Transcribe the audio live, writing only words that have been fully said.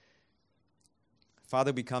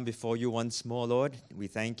Father, we come before you once more, Lord. We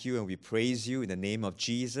thank you and we praise you in the name of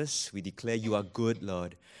Jesus. We declare you are good,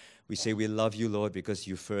 Lord. We say we love you, Lord, because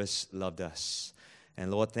you first loved us. And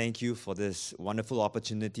Lord, thank you for this wonderful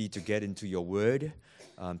opportunity to get into your word.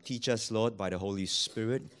 Teach us, Lord, by the Holy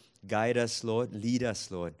Spirit. Guide us, Lord. Lead us,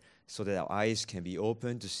 Lord, so that our eyes can be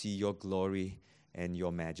open to see your glory and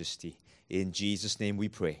your majesty. In Jesus' name we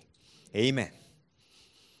pray. Amen.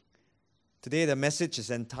 Today the message is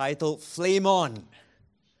entitled Flame On.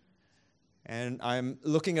 And I'm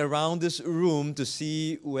looking around this room to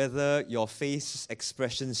see whether your face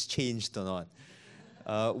expressions changed or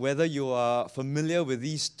not. Whether you are familiar with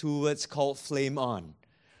these two words called flame on.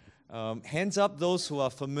 Hands up those who are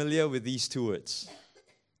familiar with these two words.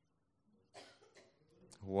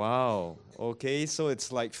 Wow. Okay, so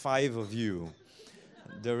it's like 5 of you.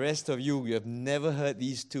 The rest of you have never heard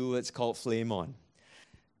these two words called flame on.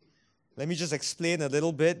 Let me just explain a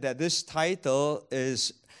little bit that this title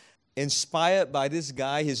is inspired by this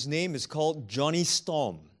guy. His name is called Johnny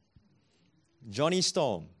Storm. Johnny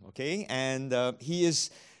Storm, okay? And he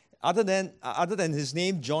is, other than his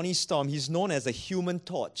name, Johnny Storm, he's known as the Human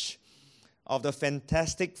Torch of the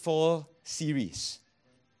Fantastic Four series.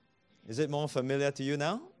 Is it more familiar to you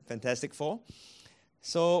now? Fantastic Four?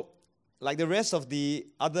 So, like the rest of the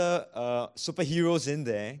other superheroes in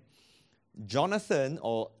there, Jonathan,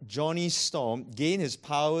 or Johnny Storm, gained his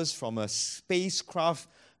powers from a spacecraft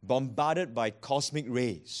bombarded by cosmic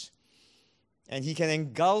rays. And he can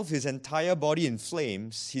engulf his entire body in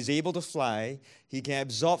flames. He's able to fly. He can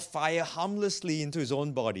absorb fire harmlessly into his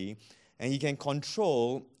own body. And he can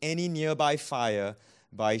control any nearby fire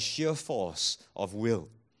by sheer force of will.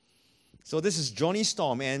 So this is Johnny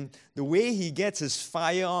Storm. And the way he gets his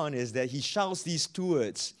fire on is that he shouts these two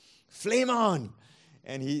words, flame on.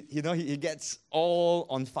 And he gets all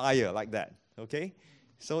on fire like that. Okay?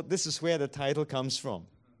 So this is where the title comes from.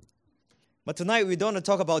 But tonight we don't want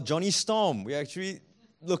to talk about Johnny Storm. We're actually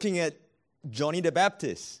looking at Johnny the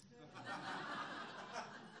Baptist.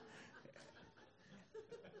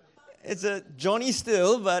 It's a Johnny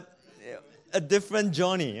still, but a different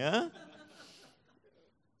Johnny. Huh?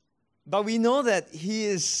 But we know that he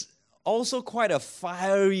is also quite a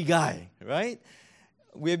fiery guy, right?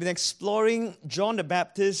 We've been exploring John the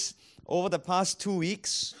Baptist over the past 2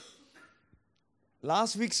 weeks.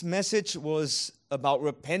 Last week's message was about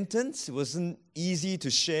repentance. It wasn't easy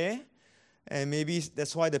to share, and maybe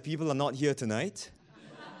that's why the people are not here tonight.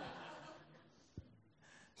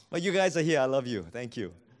 But you guys are here. I love you. Thank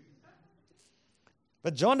you.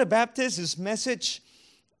 But John the Baptist, his message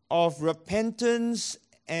of repentance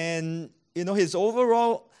and his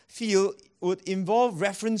overall feel would involve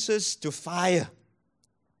references to fire.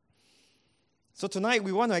 So tonight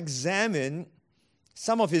we want to examine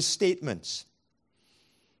some of his statements.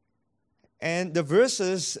 And the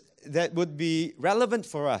verses that would be relevant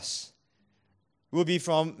for us will be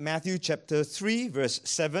from Matthew chapter 3, verse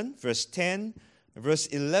 7, verse 10, verse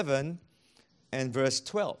 11, and verse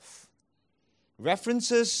 12.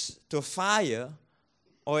 References to fire,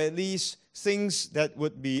 or at least things that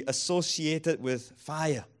would be associated with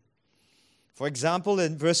fire. For example,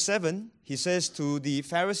 in verse 7, he says to the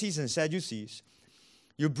Pharisees and Sadducees,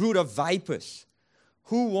 "You brood of vipers,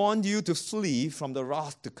 who warned you to flee from the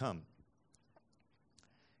wrath to come?"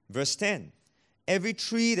 Verse 10, "Every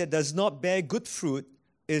tree that does not bear good fruit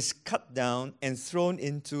is cut down and thrown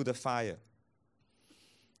into the fire."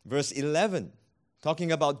 Verse 11,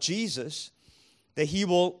 talking about Jesus, that he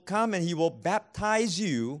will come and he will baptize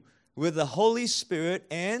you with the Holy Spirit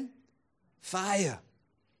and fire.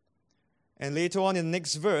 And later on in the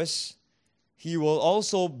next verse, he will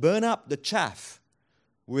also burn up the chaff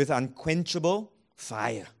with unquenchable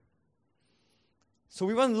fire. So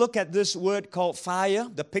we want to look at this word called fire,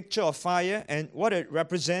 the picture of fire, and what it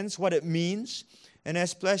represents, what it means, and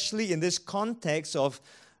especially in this context of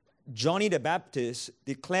Johnny the Baptist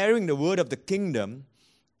declaring the word of the kingdom,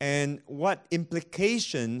 and what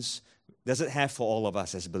implications does it have for all of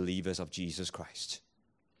us as believers of Jesus Christ.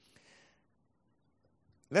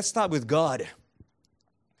 Let's start with God.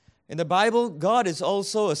 In the Bible, God is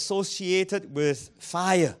also associated with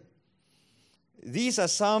fire. These are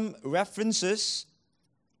some references,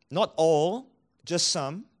 not all, just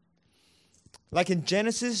some. Like in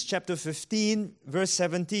Genesis chapter 15, verse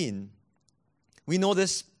 17. We know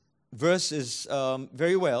this verse is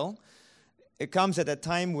very well. It comes at a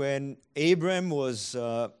time when Abram was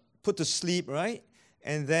put to sleep, right?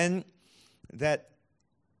 And then that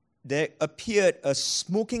there appeared a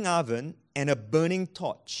smoking oven and a burning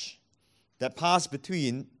torch that passed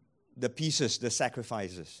between the pieces, the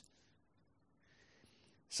sacrifices.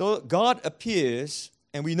 So God appears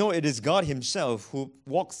And we know it is God himself who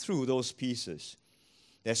walked through those pieces.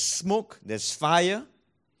 There's smoke, there's fire.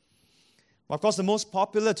 Of course, the most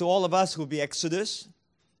popular to all of us will be Exodus,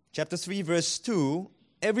 chapter 3, verse 2.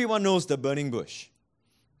 Everyone knows the burning bush.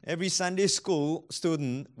 Every Sunday school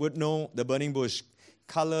student would know the burning bush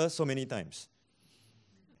color so many times.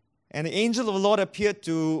 And the angel of the Lord appeared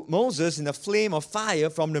to Moses in a flame of fire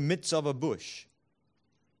from the midst of a bush.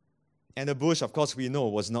 And the bush, of course, we know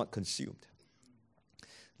was not consumed.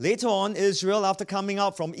 Later on, Israel, after coming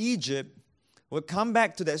out from Egypt, would come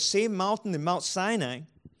back to that same mountain in Mount Sinai.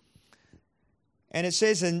 And it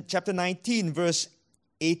says in chapter 19, verse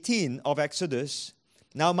 18 of Exodus,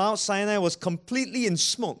 now Mount Sinai was completely in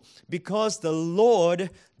smoke because the Lord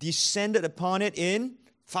descended upon it in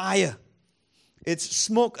fire. Its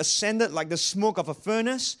smoke ascended like the smoke of a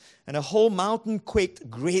furnace, and the whole mountain quaked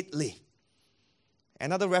greatly.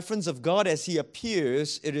 Another reference of God as he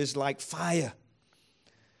appears, it is like fire.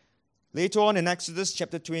 Later on in Exodus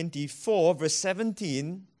chapter 24, verse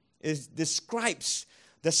 17, it describes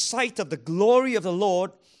the sight of the glory of the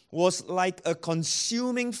Lord was like a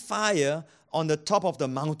consuming fire on the top of the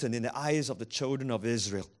mountain in the eyes of the children of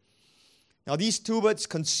Israel. Now these two words,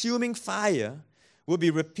 consuming fire, will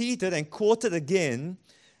be repeated and quoted again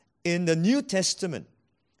in the New Testament.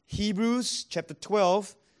 Hebrews chapter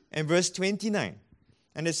 12 and verse 29.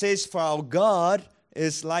 And it says, for our God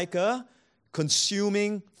is like a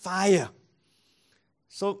consuming fire.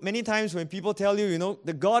 So many times when people tell you,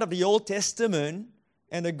 the God of the Old Testament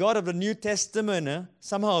and the God of the New Testament,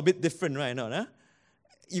 somehow a bit different right now.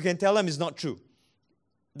 You can tell them it's not true.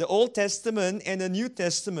 The Old Testament and the New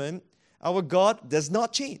Testament, our God does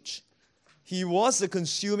not change. He was a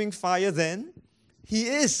consuming fire then. He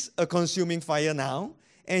is a consuming fire now.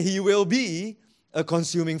 And He will be a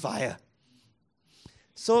consuming fire.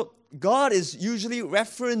 So God is usually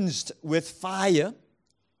referenced with fire.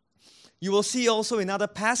 You will see also in other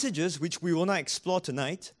passages, which we will not explore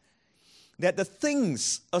tonight, that the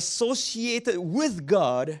things associated with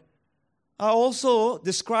God are also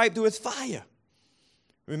described with fire.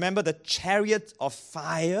 Remember the chariot of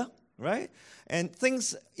fire, right? And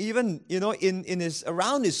things even,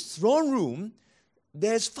 around his throne room,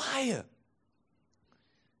 there's fire.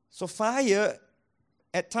 So fire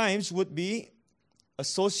at times would be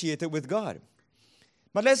associated with God.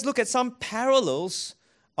 But let's look at some parallels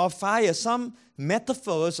of fire, some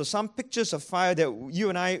metaphors or some pictures of fire that you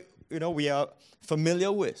and I, we are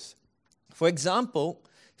familiar with. For example,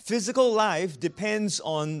 physical life depends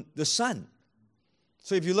on the sun.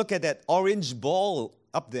 So if you look at that orange ball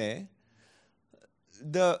up there,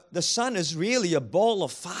 the sun is really a ball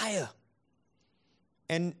of fire.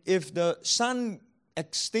 And if the sun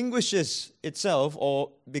extinguishes itself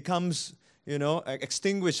or becomes,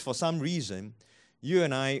 extinguished for some reason, you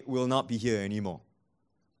and I will not be here anymore.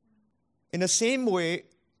 In the same way,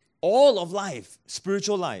 all of life,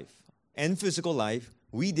 spiritual life and physical life,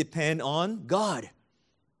 we depend on God.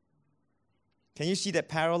 Can you see that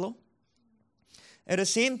parallel? At the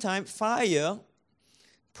same time, fire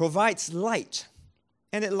provides light,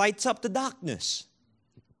 and it lights up the darkness.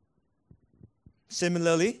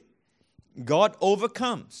 Similarly, God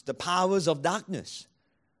overcomes the powers of darkness.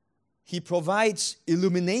 He provides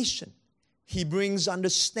illumination. He brings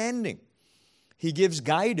understanding. He gives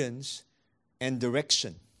guidance and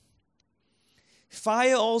direction.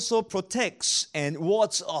 Fire also protects and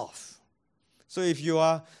wards off. So if you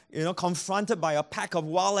are, confronted by a pack of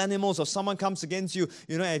wild animals or someone comes against you,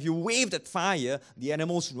 if you wave that fire, the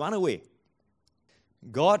animals run away.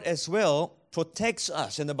 God as well protects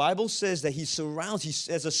us. And the Bible says that He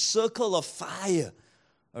has a circle of fire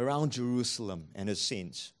around Jerusalem and His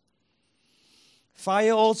saints.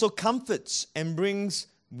 Fire also comforts and brings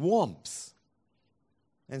warmth.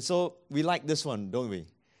 And so we like this one, don't we?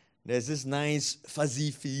 There's this nice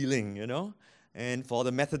fuzzy feeling, And for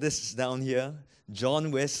the Methodists down here,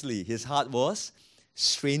 John Wesley, his heart was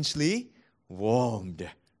strangely warmed,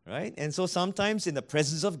 right? And so sometimes in the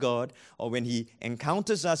presence of God, or when He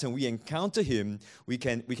encounters us and we encounter Him, we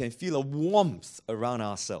can feel a warmth around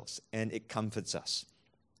ourselves, and it comforts us.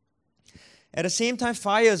 At the same time,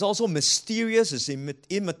 fire is also mysterious, it's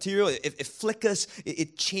immaterial, it flickers,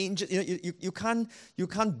 it changes. You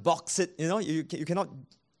can't box it, you cannot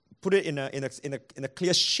put it in a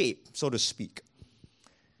clear shape, so to speak.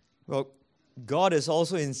 Well, God is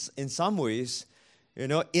also in some ways,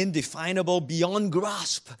 indefinable, beyond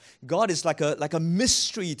grasp. God is like a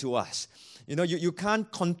mystery to us. You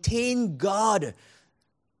can't contain God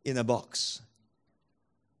in a box.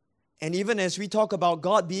 And even as we talk about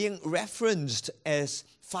God being referenced as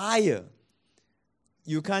fire,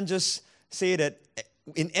 you can't just say that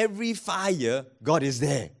in every fire, God is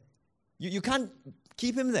there. You can't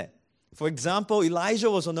keep him there. For example,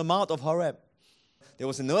 Elijah was on the Mount of Horeb. There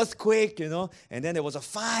was an earthquake, and then there was a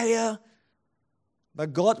fire.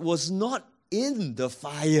 But God was not in the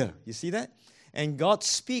fire. You see that? And God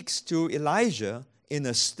speaks to Elijah in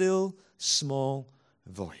a still, small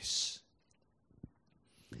voice.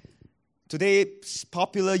 Today's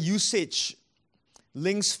popular usage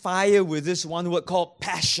links fire with this one word called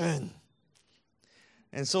passion.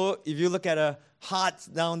 And so if you look at a heart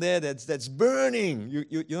down there that's burning,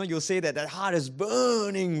 you'll say that heart is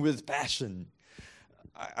burning with passion.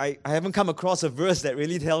 I haven't come across a verse that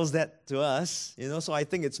really tells that to us, so I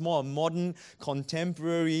think it's more a modern,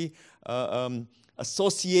 contemporary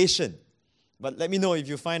association. But let me know if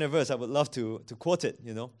you find a verse. I would love to quote it,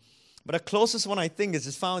 But the closest one I think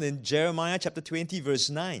is found in Jeremiah chapter 20, verse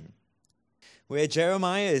 9, where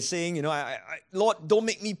Jeremiah is saying, Lord, don't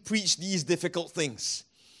make me preach these difficult things.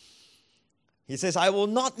 He says, I will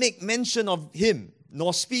not make mention of him,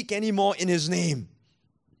 nor speak anymore in his name.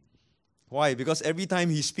 Why? Because every time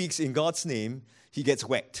he speaks in God's name, he gets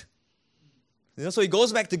whacked. So he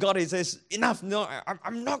goes back to God and he says, enough, no,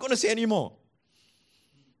 I'm not going to say anymore.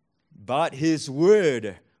 But his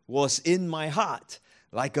word was in my heart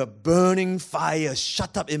like a burning fire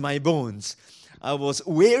shut up in my bones. I was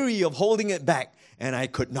weary of holding it back, and I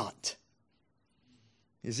could not.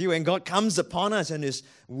 You see, when God comes upon us and his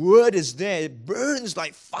word is there, it burns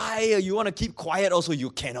like fire. You want to keep quiet also, you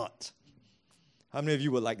cannot. How many of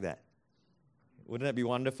you would like that? Wouldn't that be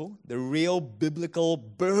wonderful? The real biblical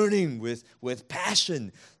burning with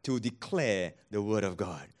passion to declare the word of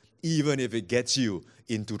God, even if it gets you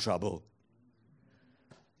into trouble.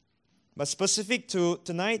 But specific to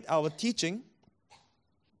tonight, our teaching,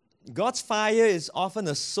 God's fire is often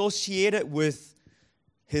associated with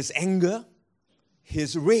his anger,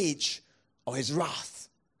 his rage, or his wrath.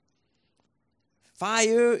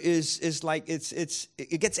 Fire is like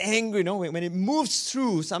it gets angry, when it moves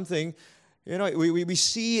through something. We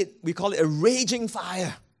see it, we call it a raging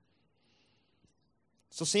fire.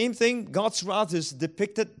 So same thing, God's wrath is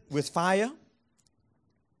depicted with fire.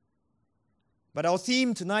 But our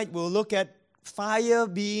theme tonight will look at fire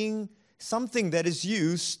being something that is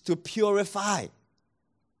used to purify.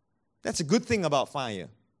 That's a good thing about fire.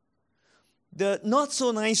 The not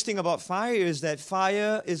so nice thing about fire is that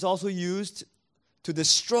fire is also used to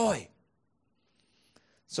destroy.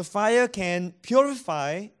 So fire can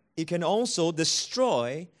purify, it can also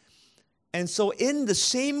destroy. And so in the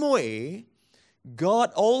same way,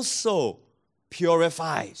 God also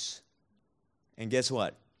purifies. And guess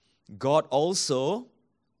what? God also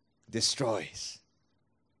destroys.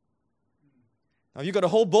 Now you've got to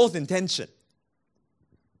hold both in tension.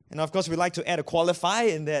 And of course, we like to add a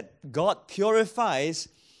qualifier in that God purifies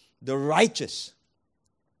the righteous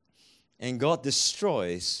and God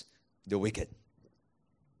destroys the wicked.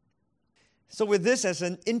 So with this as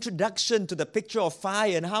an introduction to the picture of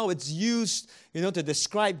fire and how it's used, to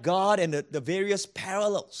describe God and the various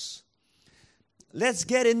parallels, let's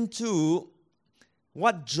get into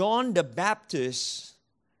what John the Baptist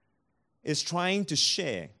is trying to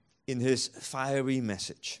share in his fiery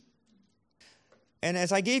message. And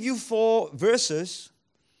as I gave you 4 verses,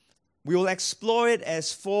 we will explore it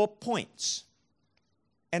as 4 points.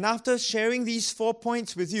 And after sharing these 4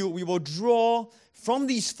 points with you, we will draw from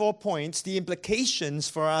these 4 points the implications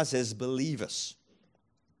for us as believers.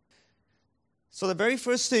 So the very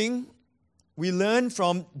first thing we learn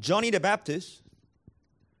from Johnny the Baptist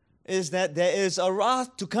is that there is a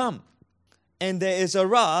wrath to come, and there is a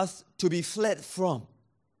wrath to be fled from.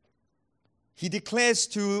 He declares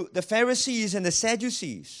to the Pharisees and the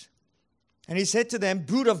Sadducees, and he said to them,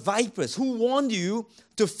 brood of vipers, who warned you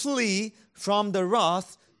to flee from the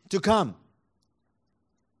wrath to come?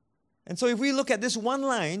 And so if we look at this one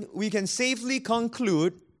line, we can safely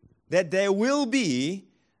conclude that there will be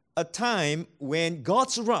a time when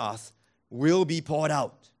God's wrath will be poured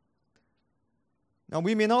out. Now,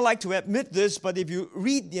 we may not like to admit this, but if you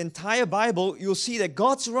read the entire Bible, you'll see that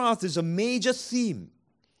God's wrath is a major theme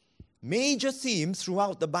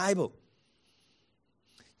throughout the Bible.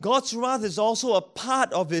 God's wrath is also a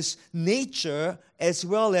part of his nature as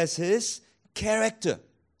well as his character.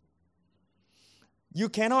 You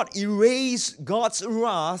cannot erase God's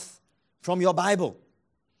wrath from your Bible.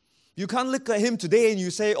 You can't look at him today and you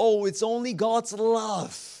say, oh, it's only God's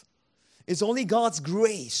love. It's only God's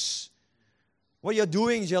grace. What you're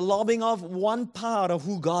doing is you're lobbing off one part of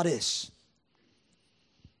who God is.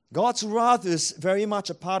 God's wrath is very much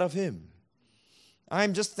a part of him.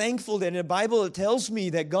 I'm just thankful that in the Bible it tells me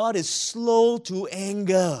that God is slow to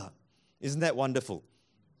anger. Isn't that wonderful?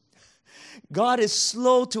 God is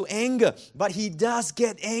slow to anger, but He does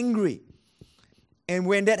get angry. And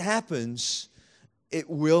when that happens, it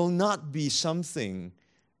will not be something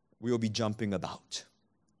we'll be jumping about.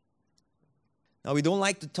 Now, we don't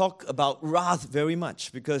like to talk about wrath very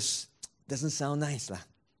much because it doesn't sound nice, lah.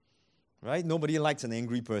 Right? Nobody likes an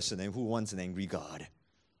angry person, and who wants an angry God?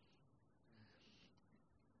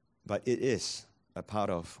 But it is a part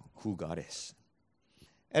of who God is.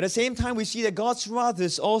 At the same time, we see that God's wrath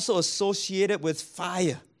is also associated with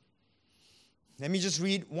fire. Let me just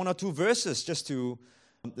read one or two verses just to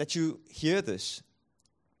let you hear this.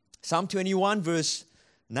 Psalm 21, verse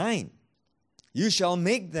 9. You shall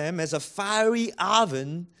make them as a fiery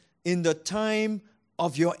oven in the time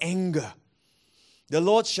of your anger. The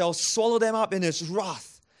Lord shall swallow them up in His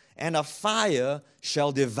wrath, and a fire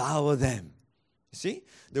shall devour them. You see,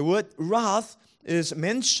 the word wrath is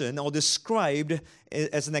mentioned or described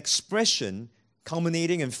as an expression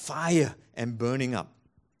culminating in fire and burning up.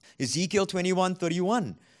 Ezekiel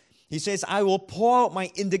 21:31, he says, I will pour out my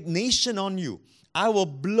indignation on you. I will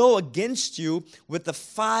blow against you with the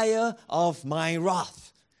fire of my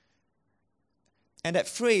wrath. And that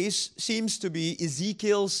phrase seems to be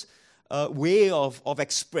Ezekiel's way of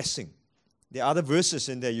expressing. There are other verses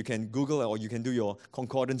in there you can Google or you can do your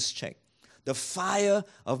concordance check. The fire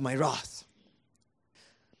of my wrath.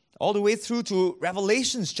 All the way through to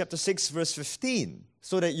Revelations chapter 6, verse 15,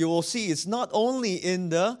 so that you will see it's not only in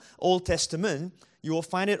the Old Testament, you will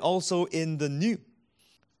find it also in the New.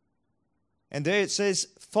 And there it says,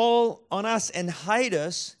 fall on us and hide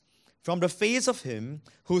us from the face of Him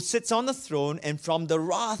who sits on the throne and from the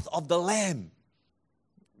wrath of the Lamb.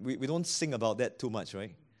 We don't sing about that too much,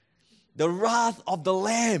 right? The wrath of the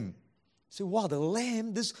Lamb. So, wow, the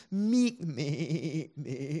Lamb, this meek,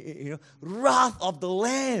 wrath of the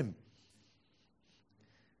Lamb.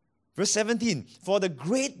 Verse 17, for the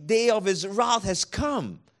great day of His wrath has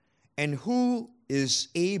come, and who is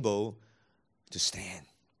able to stand?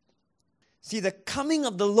 See, the coming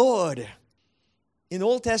of the Lord in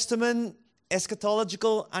Old Testament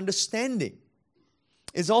eschatological understanding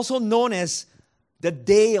is also known as the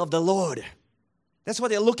day of the Lord. That's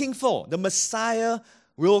what they're looking for. The Messiah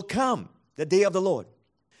will come, the day of the Lord.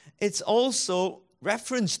 It's also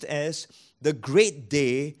referenced as the great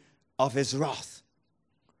day of His wrath.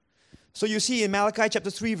 So you see in Malachi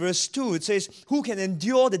chapter 3 verse 2, it says, who can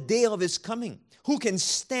endure the day of His coming? Who can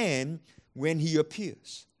stand when He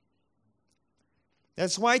appears?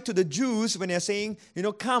 That's why to the Jews, when they're saying,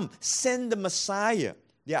 come, send the Messiah.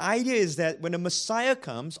 The idea is that when the Messiah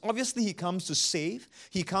comes, obviously He comes to save,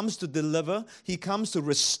 He comes to deliver, He comes to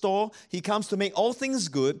restore, He comes to make all things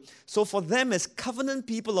good. So for them as covenant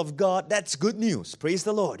people of God, that's good news. Praise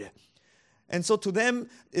the Lord. And so to them,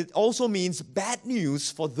 it also means bad news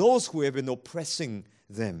for those who have been oppressing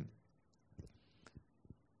them.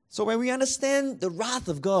 So when we understand the wrath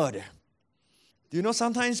of God, do you know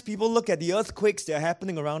sometimes people look at the earthquakes that are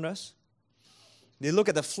happening around us? They look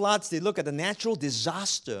at the floods, they look at the natural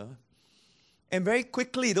disaster, and very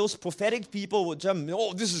quickly those prophetic people would jump,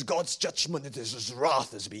 this is God's judgment, this is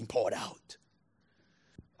wrath that's being poured out.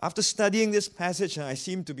 After studying this passage, I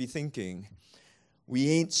seem to be thinking, we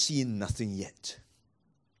ain't seen nothing yet.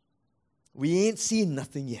 We ain't seen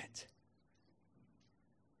nothing yet.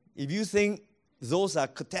 If you think those are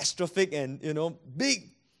catastrophic and, big,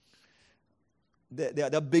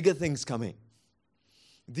 there are bigger things coming.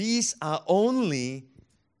 These are only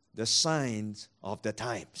the signs of the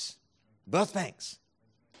times. Birth pangs.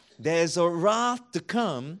 There's a wrath to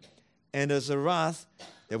come, and there's a wrath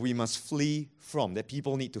that we must flee from, that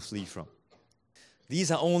people need to flee from.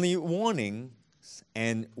 These are only warnings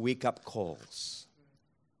and wake-up calls.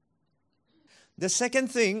 The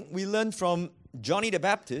second thing we learn from Johnny the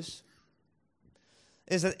Baptist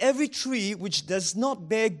is that every tree which does not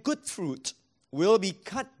bear good fruit will be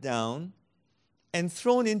cut down and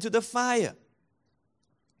thrown into the fire.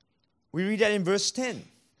 We read that in verse 10.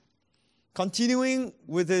 Continuing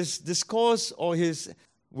with his discourse or his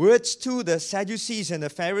words to the Sadducees and the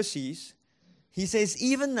Pharisees, he says,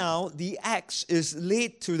 even now the axe is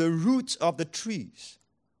laid to the roots of the trees.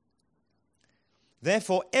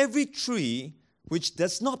 Therefore, every tree which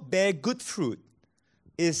does not bear good fruit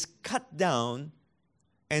is cut down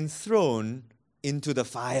and thrown into the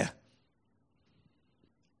fire.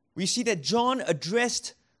 We see that John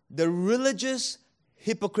addressed the religious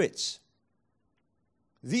hypocrites.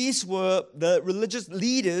 These were the religious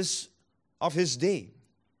leaders of his day.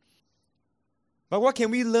 But what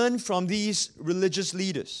can we learn from these religious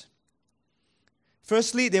leaders?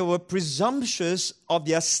 Firstly, they were presumptuous of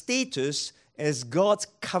their status as God's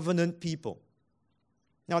covenant people.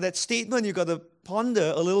 Now that statement, you've got to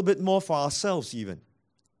ponder a little bit more for ourselves even.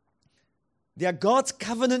 They are God's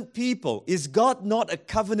covenant people. Is God not a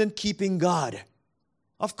covenant-keeping God?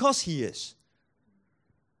 Of course He is.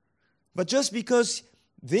 But just because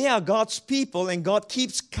they are God's people and God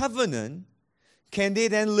keeps covenant, can they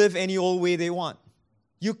then live any old way they want?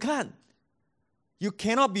 You can't. You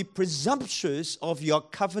cannot be presumptuous of your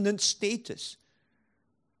covenant status.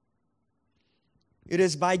 It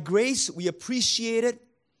is by grace we appreciate it,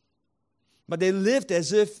 but they lived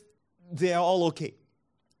as if they are all okay.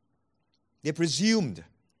 They presumed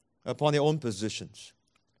upon their own positions.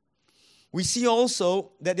 We see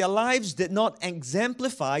also that their lives did not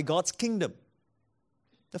exemplify God's kingdom.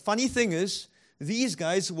 The funny thing is, these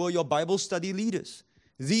guys were your Bible study leaders.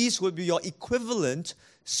 These would be your equivalent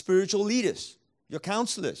spiritual leaders, your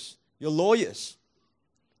counselors, your lawyers.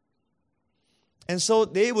 And so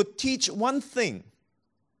they would teach one thing,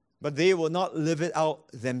 but they will not live it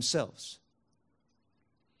out themselves.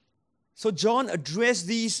 So John addressed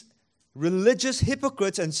these religious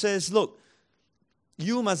hypocrites and says, look,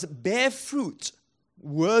 you must bear fruit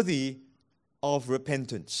worthy of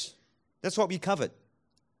repentance. That's what we covered.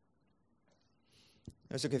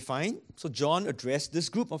 I said, okay, fine. So John addressed this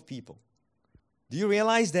group of people. Do you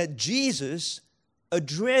realize that Jesus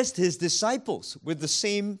addressed his disciples with the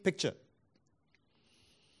same picture?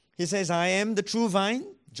 He says, I am the true vine,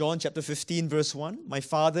 John chapter 15, verse 1. My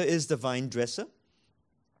Father is the vine dresser.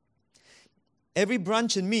 Every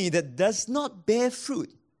branch in me that does not bear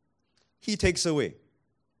fruit, He takes away.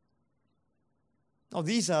 Now,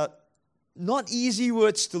 these are not easy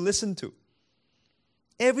words to listen to.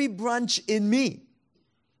 Every branch in me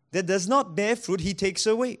that does not bear fruit, He takes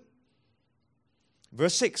away.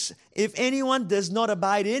 Verse 6, if anyone does not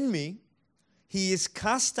abide in me, he is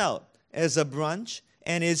cast out as a branch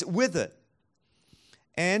and is withered.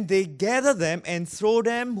 And they gather them and throw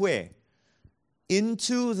them where?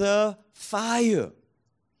 Into the fire.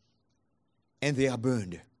 And they are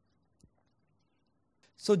burned.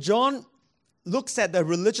 So John looks at the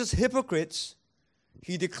religious hypocrites.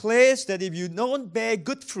 He declares that if you don't bear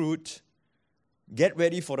good fruit, get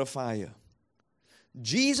ready for the fire.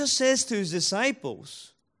 Jesus says to His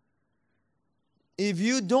disciples, if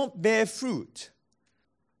you don't bear fruit,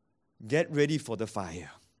 get ready for the fire.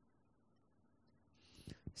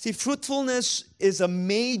 See, fruitfulness is a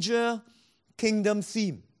major kingdom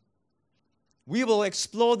theme. We will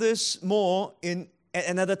explore this more at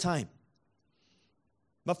another time.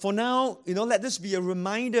 But for now, let this be a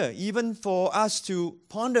reminder, even for us to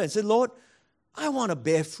ponder and say, Lord, I want to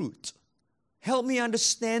bear fruit. Help me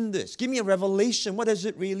understand this. Give me a revelation. What does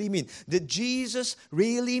it really mean? Did Jesus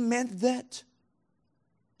really meant that?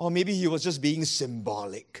 Or maybe He was just being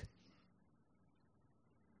symbolic.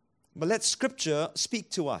 But let Scripture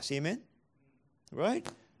speak to us. Amen? Right?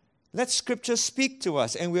 Let Scripture speak to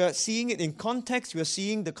us. And we are seeing it in context. We are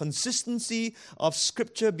seeing the consistency of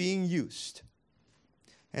Scripture being used.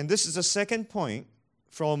 And this is the second point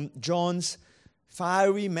from John's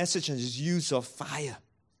fiery message and His use of fire.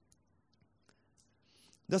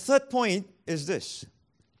 The third point is this.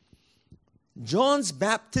 John's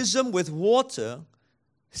baptism with water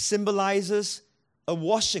symbolizes a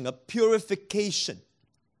washing, a purification.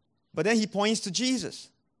 But then he points to Jesus.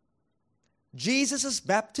 Jesus'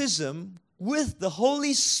 baptism with the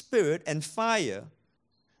Holy Spirit and fire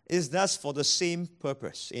is thus for the same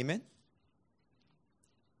purpose. Amen?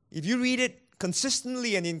 If you read it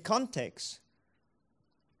consistently and in context,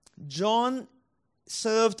 John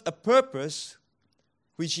served a purpose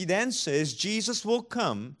which he then says Jesus will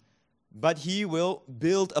come, but He will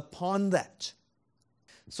build upon that.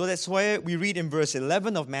 So that's why we read in verse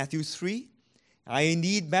 11 of Matthew 3, I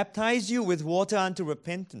indeed baptize you with water unto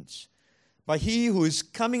repentance, but He who is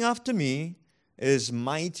coming after me is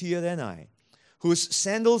mightier than I, whose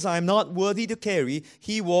sandals I am not worthy to carry.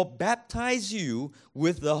 He will baptize you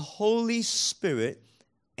with the Holy Spirit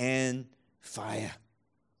and fire.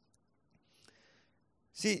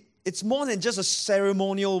 See, it's more than just a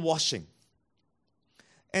ceremonial washing.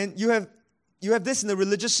 And you have this in the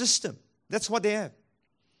religious system. That's what they have.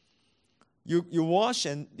 You wash,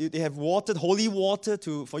 and they have water, holy water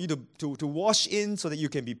for you to wash in so that you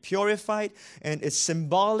can be purified. And it's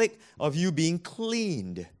symbolic of you being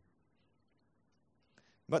cleaned.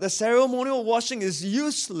 But the ceremonial washing is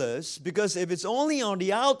useless because if it's only on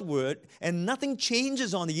the outward and nothing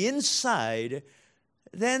changes on the inside,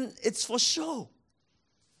 then it's for show.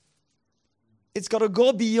 It's got to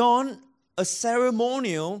go beyond a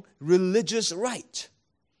ceremonial religious rite.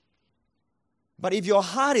 But if your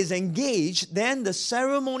heart is engaged, then the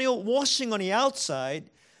ceremonial washing on the outside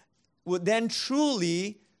would then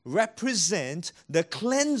truly represent the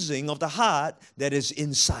cleansing of the heart that is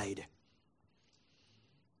inside.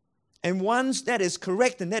 And once that is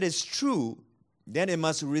correct and that is true, then it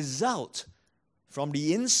must result from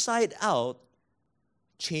the inside out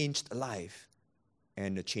changed life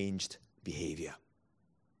and a changed behavior.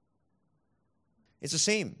 It's the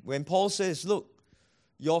same when Paul says, look,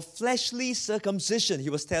 your fleshly circumcision,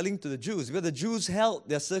 he was telling to the Jews, because the Jews held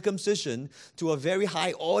their circumcision to a very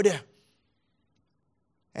high order.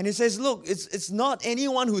 And he says, look, it's not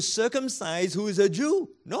anyone who's circumcised who is a Jew.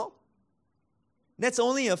 No. That's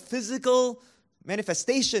only a physical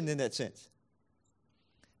manifestation in that sense.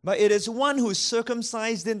 But it is one who is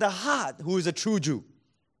circumcised in the heart who is a true Jew.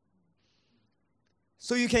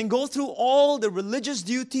 So you can go through all the religious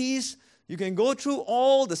duties, you can go through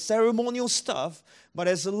all the ceremonial stuff, but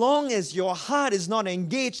as long as your heart is not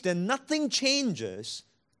engaged and nothing changes,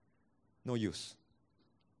 no use.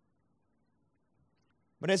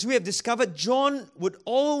 But as we have discovered, John would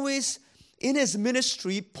always, in his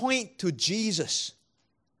ministry, point to Jesus.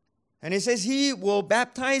 And he says he will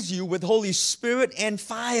baptize you with Holy Spirit and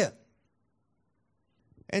fire.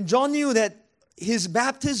 And John knew that his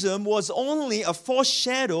baptism was only a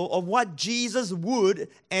foreshadow of what Jesus would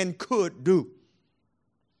and could do.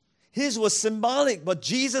 His was symbolic, but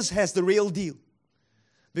Jesus has the real deal.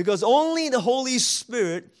 Because only the Holy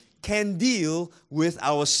Spirit can deal with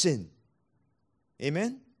our sin.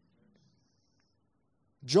 Amen?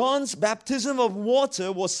 John's baptism of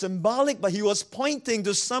water was symbolic, but he was pointing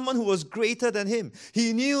to someone who was greater than him.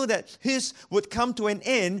 He knew that his would come to an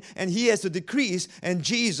end and he has to decrease and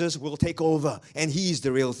Jesus will take over and he's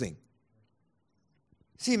the real thing.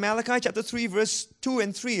 See, Malachi chapter 3 verse 2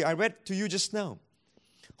 and 3, I read to you just now.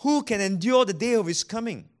 Who can endure the day of his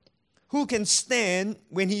coming? Who can stand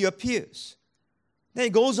when he appears? Then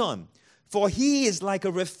it goes on. For he is like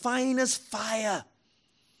a refiner's fire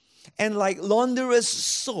and like launderer's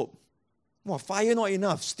soap. Well, fire not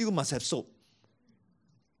enough, still must have soap.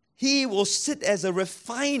 He will sit as a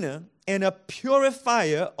refiner and a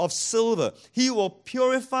purifier of silver. He will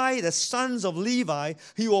purify the sons of Levi.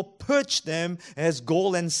 He will purge them as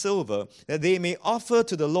gold and silver, that they may offer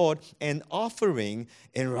to the Lord an offering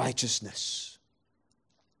in righteousness.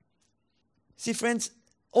 See, friends,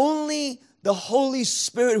 only the Holy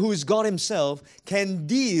Spirit, who is God Himself, can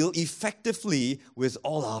deal effectively with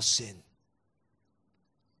all our sin.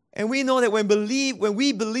 And we know that when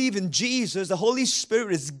we believe in Jesus, the Holy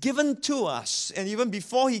Spirit is given to us. And even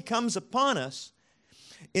before He comes upon us,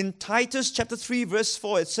 in Titus chapter 3 verse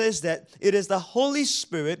 4, it says that it is the Holy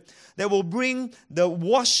Spirit that will bring the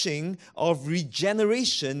washing of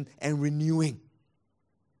regeneration and renewing.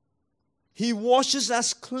 He washes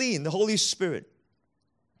us clean, the Holy Spirit.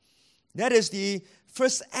 That is the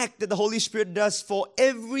first act that the Holy Spirit does for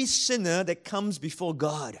every sinner that comes before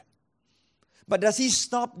God. But does He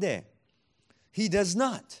stop there? He does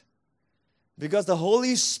not. Because the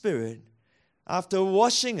Holy Spirit, after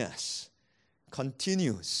washing us,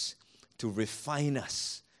 continues to refine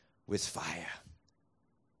us with fire.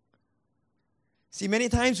 See, many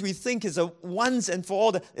times we think it's a once and for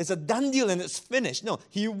all, it's a done deal and it's finished. No,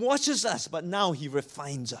 He washes us, but now He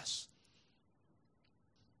refines us.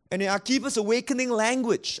 And in our Keepers Awakening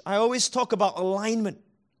language, I always talk about alignment.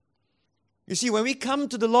 You see, when we come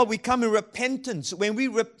to the Lord, we come in repentance. When we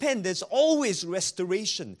repent, there's always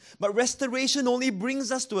restoration. But restoration only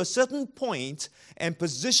brings us to a certain point and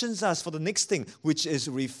positions us for the next thing, which is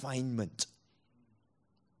refinement.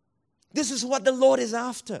 This is what the Lord is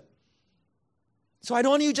after. So I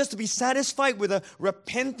don't want you just to be satisfied with a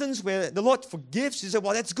repentance where the Lord forgives. You say,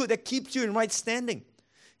 well, that's good. That keeps you in right standing.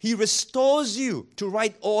 He restores you to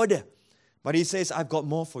right order. But He says, I've got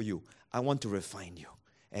more for you. I want to refine you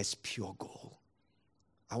as pure gold.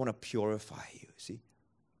 I want to purify you, see?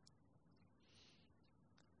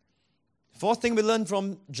 Fourth thing we learn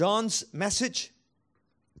from John's message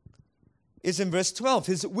is in verse 12.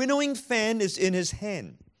 His winnowing fan is in His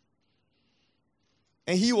hand,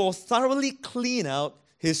 and He will thoroughly clean out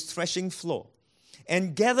His threshing floor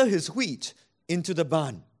and gather His wheat into the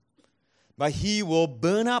barn. But He will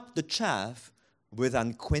burn up the chaff with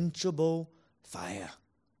unquenchable fire.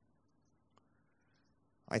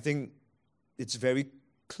 I think it's very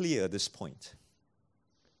clear at this point.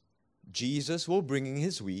 Jesus will bring in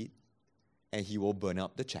His wheat and He will burn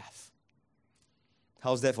up the chaff.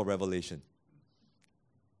 How's that for revelation?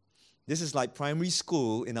 This is like primary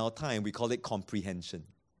school in our time. We call it comprehension.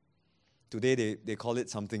 Today they call it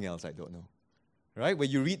something else, I don't know. Right? When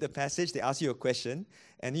you read the passage, they ask you a question,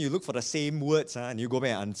 and you look for the same words, and you go back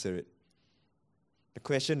and answer it. The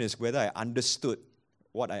question is whether I understood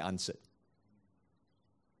what I answered.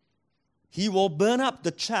 He will burn up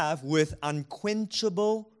the chaff with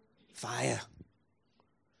unquenchable fire.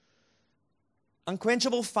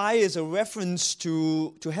 Unquenchable fire is a reference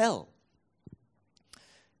to hell.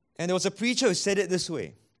 And there was a preacher who said it this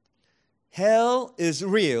way: hell is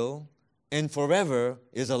real and forever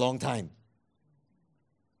is a long time.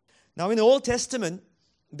 Now in the Old Testament,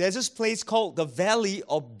 there's this place called the Valley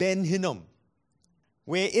of Ben Hinnom,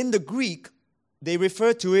 where in the Greek, they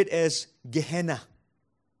refer to it as Gehenna.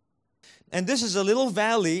 And this is a little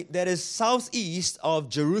valley that is southeast of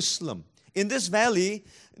Jerusalem. In this valley,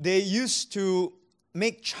 they used to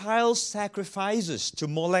make child sacrifices to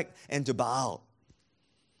Molech and to Baal.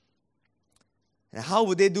 And how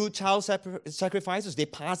would they do child sacrifices? They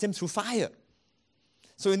pass them through fire.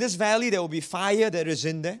 So in this valley, there will be fire that is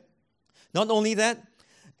in there. Not only that,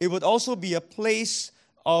 it would also be a place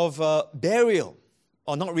of burial.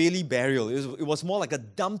 Or not really burial. It was more like a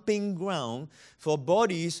dumping ground for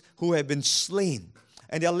bodies who have been slain.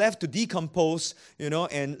 And they're left to decompose,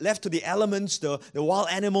 and left to the elements. The wild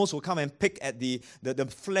animals will come and pick at the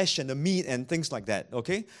flesh and the meat and things like that,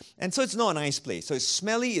 okay? And so it's not a nice place. So it's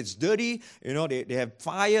smelly, it's dirty, they have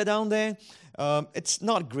fire down there. It's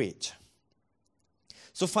not great.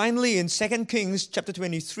 So finally, in 2 Kings chapter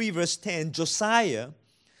 23, verse 10, Josiah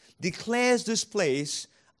declares this place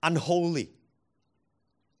unholy.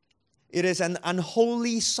 It is an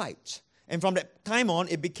unholy site. And from that time on,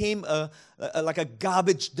 it became like a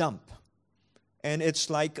garbage dump. And it's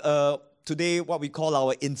like today what we call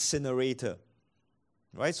our incinerator.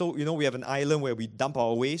 Right? So, we have an island where we dump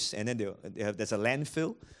our waste, and then there's a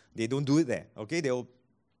landfill. They don't do it there. Okay? They'll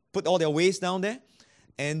put all their waste down there,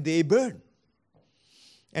 and they burn.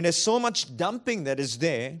 And there's so much dumping that is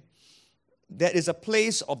there, that is a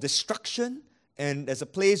place of destruction. And there's a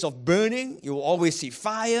place of burning. You will always see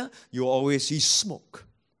fire. You will always see smoke.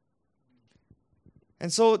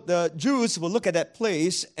 And so the Jews will look at that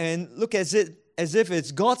place and look at it as if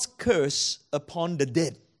it's God's curse upon the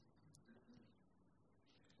dead.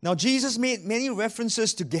 Now, Jesus made many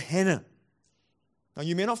references to Gehenna. Now,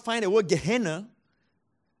 you may not find the word Gehenna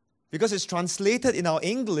because it's translated in our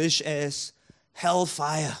English as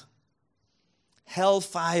hellfire.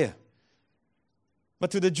 Hellfire. But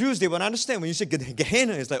to the Jews, they would understand when you say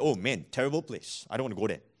Gehenna, it's like, oh man, terrible place. I don't want to go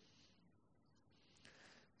there.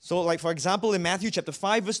 So like for example, in Matthew chapter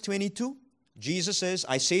 5, verse 22, Jesus says,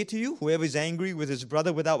 I say to you, whoever is angry with his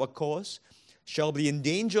brother without a cause shall be in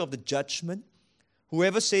danger of the judgment.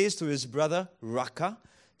 Whoever says to his brother, Raka,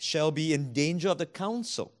 shall be in danger of the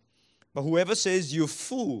council. But whoever says, you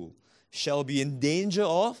fool, shall be in danger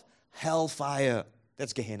of hellfire.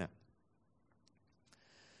 That's Gehenna.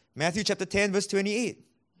 Matthew chapter 10, verse 28.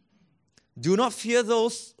 Do not fear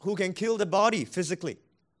those who can kill the body physically,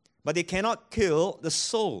 but they cannot kill the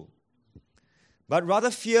soul. But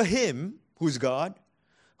rather fear him, who's God,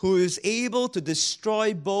 who is able to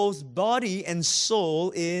destroy both body and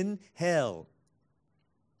soul in hell.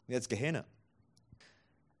 That's Gehenna.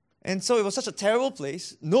 And so it was such a terrible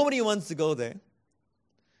place. Nobody wants to go there.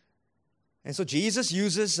 And so Jesus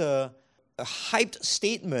uses a hyped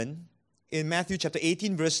statement in Matthew chapter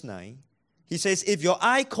 18, verse 9. He says, if your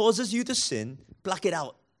eye causes you to sin, pluck it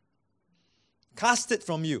out. Cast it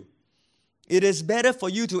from you. It is better for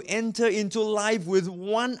you to enter into life with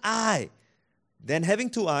one eye than having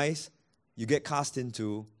two eyes, you get cast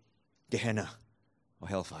into Gehenna or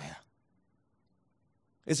hellfire.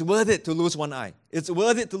 It's worth it to lose one eye. It's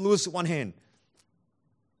worth it to lose one hand.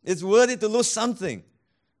 It's worth it to lose something.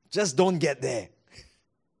 Just don't get there.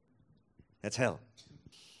 That's hell.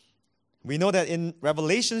 We know that in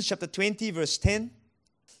Revelation chapter 20, verse 10,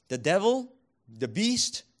 the devil, the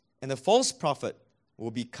beast, and the false prophet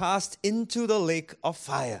will be cast into the lake of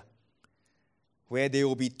fire, where they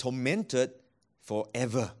will be tormented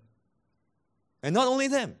forever. And not only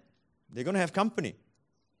them, they're going to have company.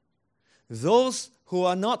 Those who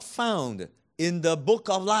are not found in the book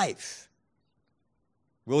of life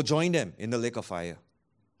will join them in the lake of fire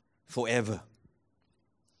forever.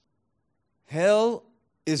 Hell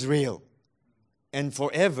is real. And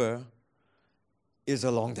forever is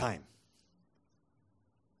a long time.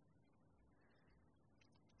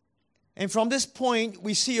 And from this point,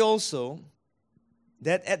 we see also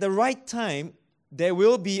that at the right time, there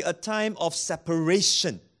will be a time of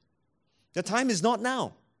separation. The time is not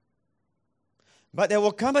now. But there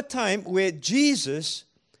will come a time where Jesus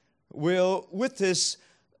will, with his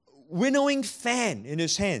winnowing fan in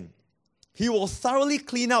his hand, he will thoroughly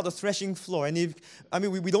clean out the threshing floor. And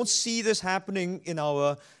we don't see this happening in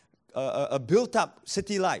our built-up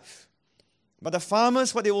city life. But the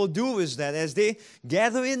farmers, what they will do is that as they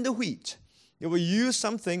gather in the wheat, they will use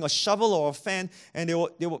something, a shovel or a fan, and they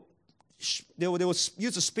will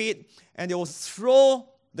use a spade and they will throw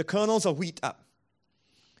the kernels of wheat up.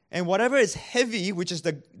 And whatever is heavy, which is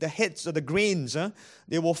the heads or the grains,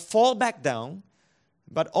 they will fall back down.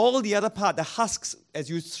 But all the other part, the husks, as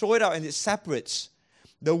you throw it out and it separates,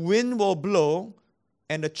 the wind will blow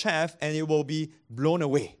and the chaff, and it will be blown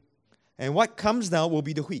away. And what comes down will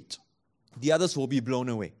be the wheat. The others will be blown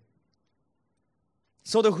away.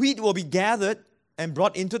 So the wheat will be gathered and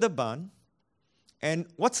brought into the barn, and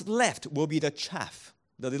what's left will be the chaff,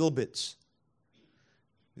 the little bits.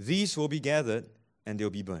 These will be gathered and they'll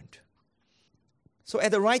be burnt. So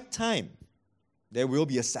at the right time, there will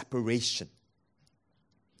be a separation.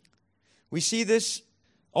 We see this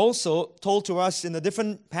also told to us in a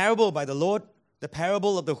different parable by the Lord, the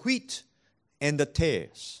parable of the wheat and the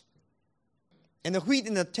tares. And the wheat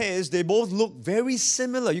and the tares, they both look very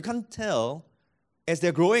similar. You can't tell as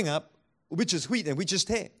they're growing up which is wheat and which is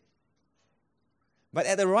tare. But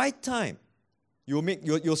at the right time,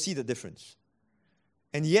 you'll see the difference.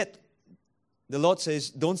 And yet, the Lord says,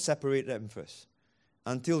 don't separate them first.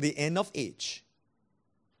 Until the end of age,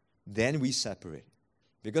 then we separate.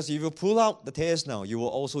 Because if you pull out the tares now, you will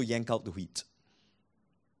also yank out the wheat.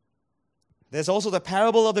 There's also the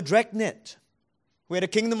parable of the dragnet, where the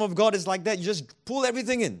kingdom of God is like that. You just pull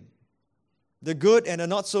everything in. The good and the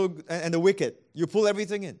not so, and the wicked. You pull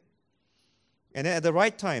everything in. And then at the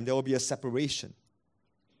right time, there will be a separation.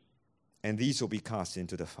 And these will be cast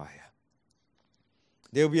into the fire.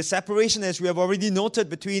 There will be a separation, as we have already noted,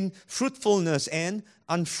 between fruitfulness and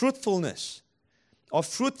unfruitfulness. Or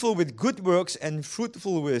fruitful with good works and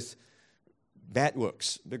fruitful with bad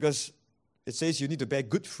works. Because it says you need to bear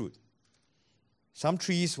good fruit. Some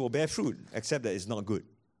trees will bear fruit, except that it's not good.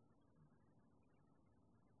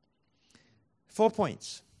 4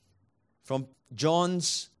 points from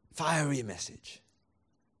John's fiery message.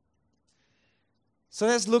 So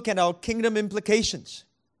let's look at our kingdom implications.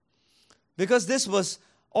 Because this was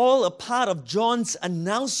all a part of John's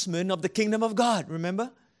announcement of the kingdom of God,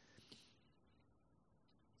 remember?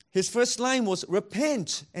 His first line was,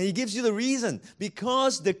 repent. And he gives you the reason.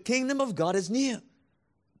 Because the kingdom of God is near.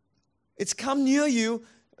 It's come near you,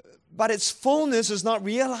 but its fullness is not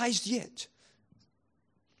realized yet.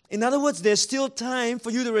 In other words, there's still time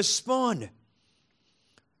for you to respond.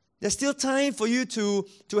 There's still time for you to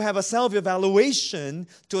have a self-evaluation,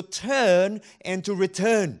 to turn and to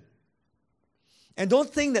return. And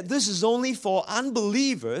don't think that this is only for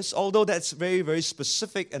unbelievers, although that's very, very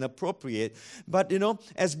specific and appropriate. But,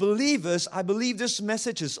 as believers, I believe this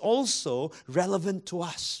message is also relevant to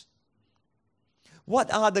us.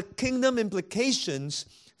 What are the kingdom implications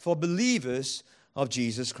for believers of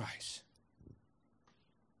Jesus Christ?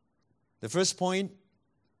 The first point,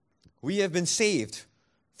 we have been saved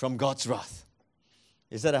from God's wrath.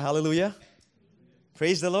 Is that a hallelujah?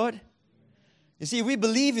 Praise the Lord. You see, we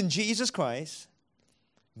believe in Jesus Christ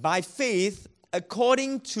by faith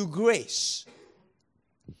according to grace.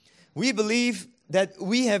 We believe that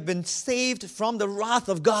we have been saved from the wrath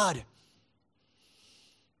of God.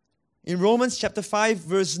 In Romans chapter 5,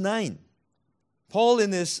 verse 9, Paul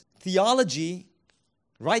in his theology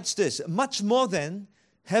writes this, much more than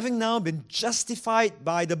having now been justified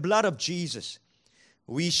by the blood of Jesus,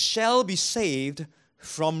 we shall be saved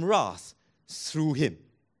from wrath through him.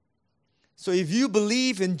 So if you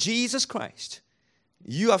believe in Jesus Christ,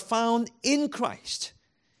 you are found in Christ.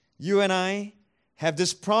 You and I have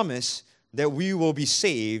this promise that we will be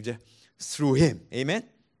saved through him. Amen?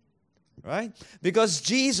 Right? Because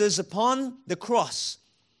Jesus, upon the cross,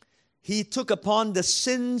 he took upon the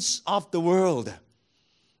sins of the world.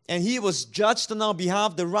 And he was judged on our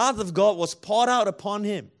behalf. The wrath of God was poured out upon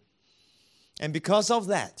him. And because of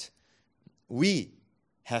that, we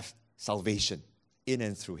have salvation in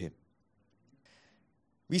and through him.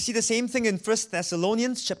 We see the same thing in 1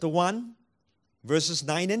 Thessalonians chapter 1, verses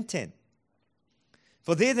 9 and 10.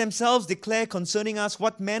 For they themselves declare concerning us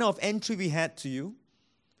what manner of entry we had to you,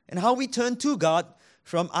 and how we turned to God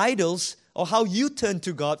from idols, or how you turned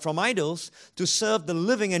to God from idols to serve the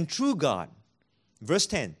living and true God. Verse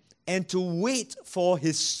 10, and to wait for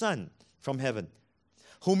his Son from heaven,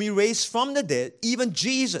 whom he raised from the dead, even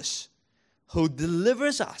Jesus, who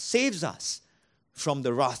delivers us, saves us from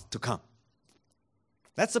the wrath to come.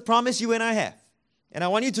 That's the promise you and I have. And I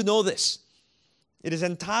want you to know this. It is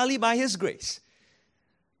entirely by his grace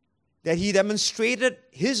that he demonstrated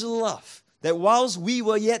his love, that whilst we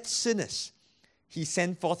were yet sinners, he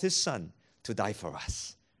sent forth his Son to die for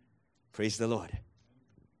us. Praise the Lord.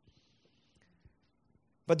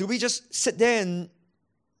 But do we just sit there and,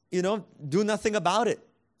 do nothing about it?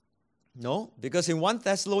 No, because in 1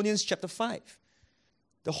 Thessalonians chapter 5,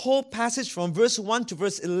 The whole passage from verse 1 to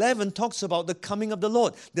verse 11 talks about the coming of the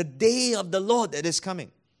Lord, the day of the Lord that is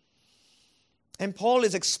coming. And Paul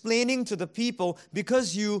is explaining to the people,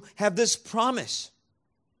 because you have this promise.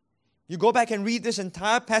 You go back and read this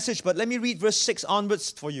entire passage, but let me read verse 6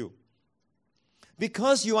 onwards for you.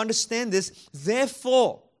 Because you understand this,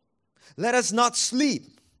 therefore, let us not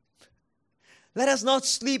sleep. Let us not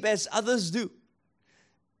sleep as others do.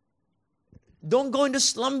 Don't go into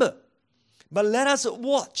slumber, but let us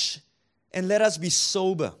watch and let us be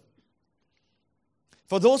sober.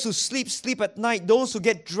 For those who sleep, sleep at night. Those who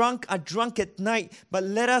get drunk are drunk at night. But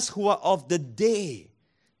let us who are of the day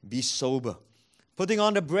be sober, putting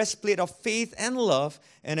on the breastplate of faith and love,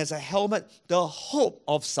 and as a helmet, the hope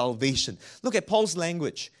of salvation. Look at Paul's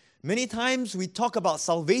language. Many times we talk about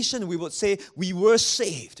salvation, we would say we were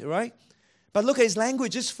saved, right? But look at his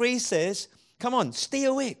language. This phrase says, come on, stay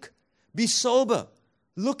awake, be sober.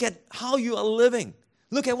 Look at how you are living.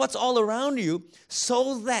 Look at what's all around you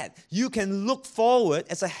so that you can look forward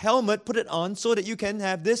as a helmet, put it on so that you can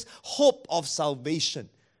have this hope of salvation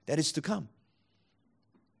that is to come.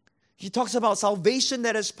 He talks about salvation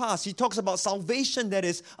that is past. He talks about salvation that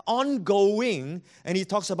is ongoing. And he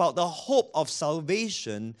talks about the hope of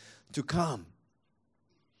salvation to come.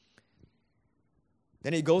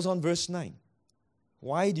 Then it goes on verse 9.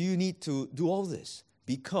 Why do you need to do all this?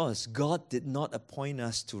 Because God did not appoint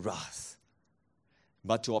us to wrath,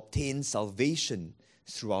 but to obtain salvation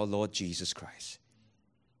through our Lord Jesus Christ.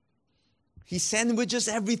 He sandwiches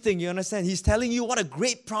everything, you understand? He's telling you what a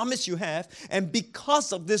great promise you have, and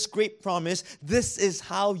because of this great promise, this is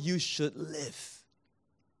how you should live.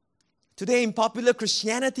 Today in popular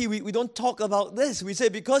Christianity, we don't talk about this. We say,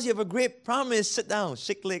 because you have a great promise, sit down,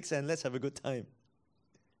 shake legs, and let's have a good time.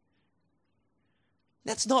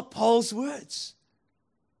 That's not Paul's words.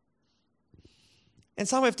 And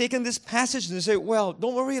some have taken this passage and say, well,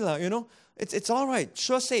 don't worry, it's all right,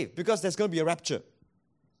 sure safe, because there's going to be a rapture.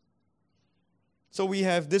 So we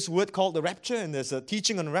have this word called the rapture, and there's a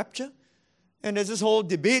teaching on rapture. And there's this whole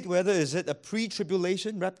debate whether is it a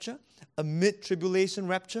pre-tribulation rapture, a mid-tribulation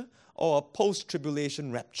rapture, or a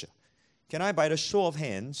post-tribulation rapture. Can I, by the show of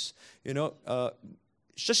hands,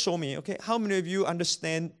 just show me, okay, how many of you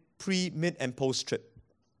understand pre, mid, and post-trib?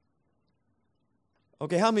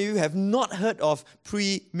 Okay, how many of you have not heard of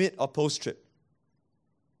pre, mid, or post-trib?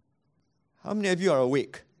 How many of you are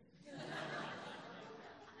awake?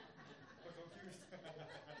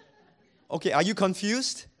 Okay, are you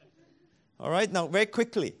confused? All right, now very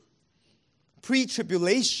quickly.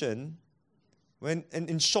 Pre-tribulation,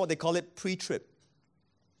 in short they call it pre-trib.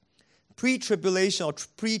 Pre-tribulation or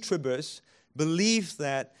pre-tribbers believe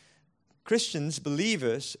that Christians,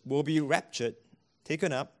 believers, will be raptured,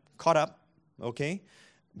 taken up, caught up, okay,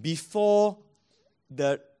 before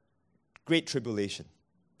the Great Tribulation,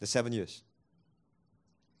 the 7 years.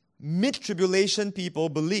 Mid-tribulation people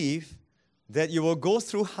believe that you will go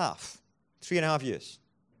through half, 3.5 years,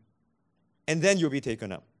 and then you'll be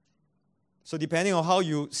taken up. So depending on how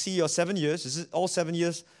you see your 7 years, is it all 7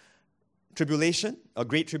 years tribulation, a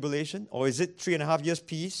Great Tribulation, or is it 3.5 years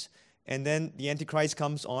peace, and then the Antichrist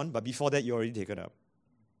comes on, but before that you're already taken up.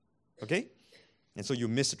 Okay? And so you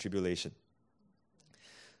miss the tribulation.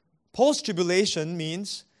 Post-tribulation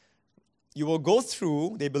means you will go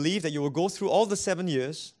through, they believe that you will go through all the 7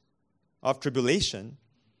 years of tribulation,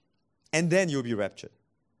 and then you'll be raptured.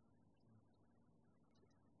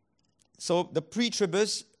 So the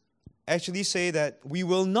pre-tribbers actually say that we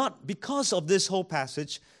will not, because of this whole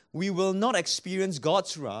passage, we will not experience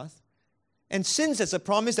God's wrath. And since it's a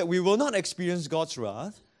promise that we will not experience God's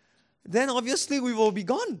wrath, then obviously we will be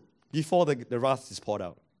gone before the wrath is poured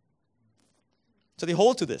out. So they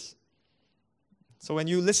hold to this. So when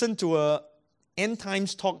you listen to a end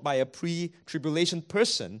times talk by a pre-tribulation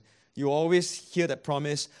person, you always hear that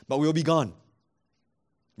promise, but we'll be gone.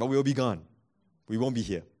 But we'll be gone. We won't be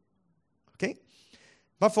here. Okay?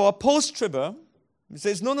 But for a post-tribber, it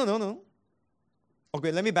says, no.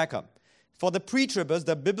 Okay, let me back up. For the pre-tribbers,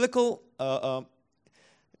 the biblical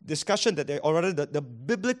discussion or rather the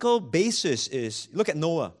biblical basis is, look at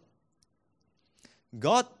Noah.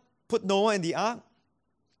 God put Noah in the ark,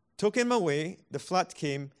 took him away, the flood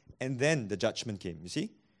came, and then the judgment came, you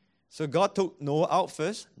see? So God took Noah out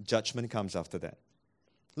first, judgment comes after that.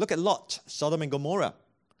 Look at Lot, Sodom and Gomorrah.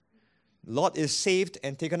 Lot is saved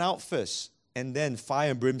and taken out first, and then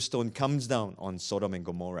fire and brimstone comes down on Sodom and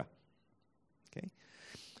Gomorrah. Okay?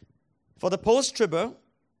 For the post-tribber,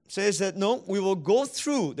 says that no, we will go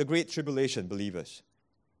through the Great Tribulation, believers.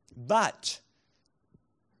 But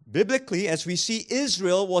biblically, as we see,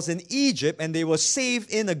 Israel was in Egypt and they were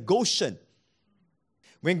saved in a Goshen.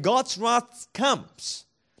 When God's wrath comes,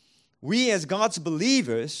 we as God's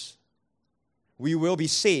believers, we will be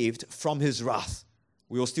saved from His wrath.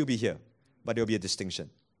 We will still be here, but there will be a distinction.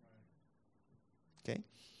 Okay?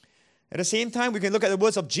 At the same time, we can look at the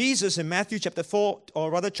words of Jesus in Matthew chapter 4,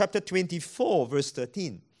 or rather chapter 24, verse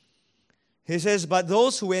 13. He says, but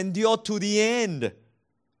those who endure to the end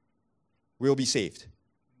will be saved.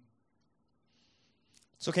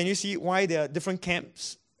 So can you see why there are different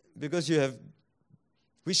camps? Because you have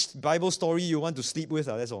which Bible story you want to sleep with,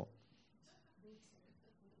 that's all.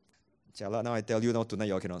 Now I tell you, now tonight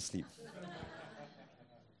you all cannot sleep.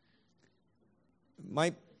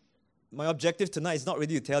 My objective tonight is not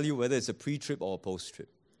really to tell you whether it's a pre-trip or a post-trip.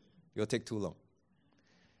 It'll take too long.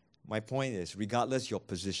 My point is, regardless your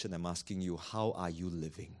position, I'm asking you, how are you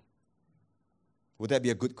living? Would that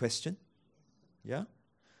be a good question? Yeah?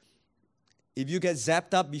 If you get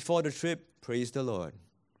zapped up before the trip, praise the Lord.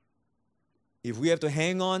 If we have to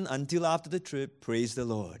hang on until after the trip, praise the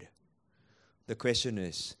Lord. The question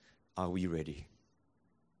is, are we ready?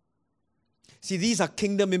 See, these are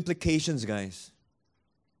kingdom implications, guys.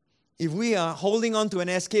 If we are holding on to an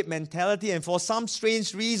escape mentality and for some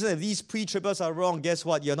strange reason, if these pre-trippers are wrong, guess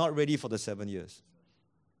what? You're not ready for the 7 years.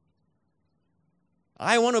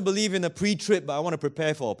 I want to believe in a pre-trip, but I want to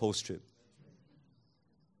prepare for a post-trip.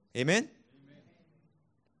 Amen?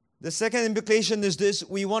 The second implication is this: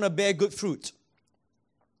 we want to bear good fruit.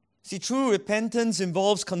 See, true repentance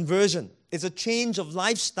involves conversion. It's a change of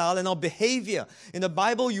lifestyle and of behavior. In the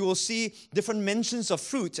Bible, you will see different mentions of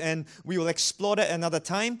fruit, and we will explore that another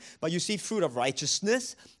time. But you see fruit of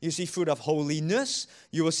righteousness, you see fruit of holiness,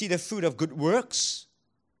 you will see the fruit of good works.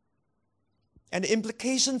 And the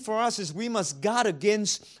implication for us is we must guard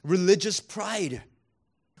against religious pride.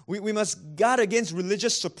 We must guard against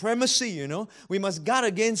religious supremacy, We must guard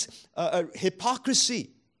against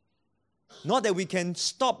hypocrisy. Not that we can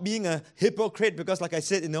stop being a hypocrite because, like I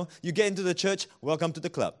said, you get into the church, welcome to the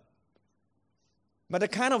club. But the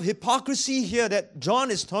kind of hypocrisy here that John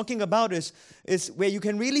is talking about is where you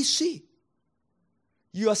can really see.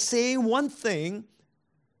 You are saying one thing,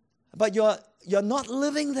 but you're not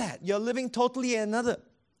living that. You're living totally another.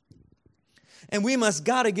 And we must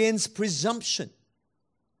guard against presumption.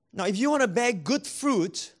 Now, if you want to bear good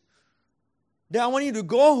fruit, then I want you to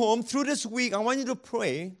go home through this week. I want you to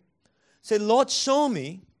pray. Say, Lord, show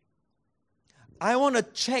me. I want to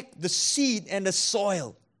check the seed and the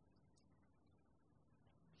soil.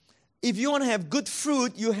 If you want to have good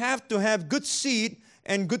fruit, you have to have good seed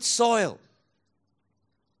and good soil.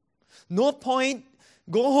 No point,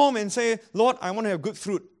 go home and say, Lord, I want to have good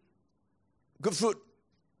fruit. Good fruit.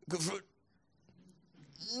 Good fruit.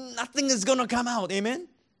 Nothing is going to come out. Amen?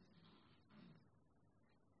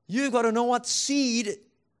 You've got to know what seed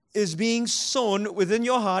is being sown within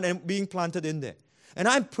your heart and being planted in there. And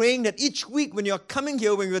I'm praying that each week when you're coming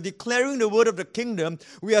here, when we're declaring the word of the kingdom,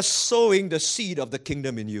 we are sowing the seed of the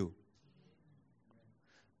kingdom in you.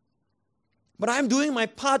 But I'm doing my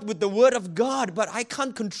part with the word of God, but I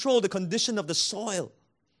can't control the condition of the soil.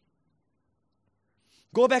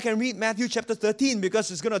 Go back and read Matthew chapter 13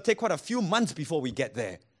 because it's going to take quite a few months before we get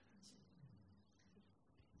there.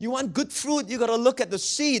 You want good fruit, you got to look at the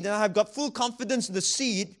seed. And I've got full confidence in the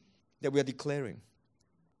seed that we are declaring.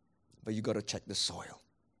 But you got to check the soil.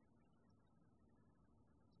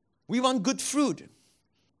 We want good fruit.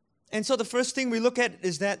 And so the first thing we look at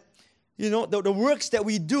is that, the works that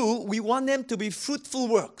we do, we want them to be fruitful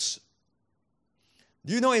works.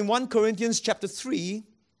 Do you know in 1 Corinthians chapter 3,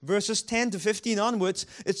 verses 10 to 15 onwards,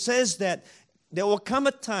 it says that there will come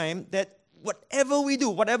a time that whatever we do,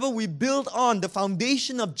 whatever we build on the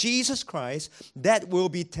foundation of Jesus Christ, that will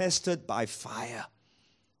be tested by fire.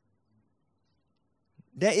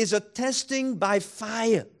 There is a testing by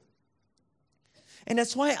fire. And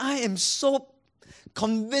that's why I am so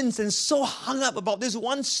convinced and so hung up about this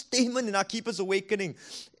one statement in our Keeper's Awakening.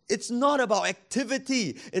 It's not about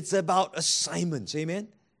activity, it's about assignments. Amen?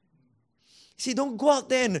 See, don't go out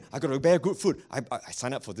there and I got to bear good fruit. I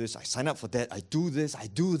sign up for this, I sign up for that, I do this, I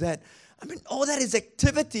do that. I mean, all that is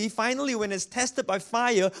activity. Finally, when it's tested by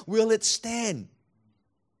fire, will it stand?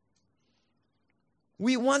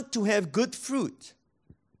 We want to have good fruit.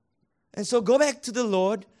 And so go back to the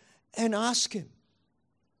Lord and ask Him.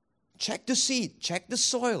 Check the seed, check the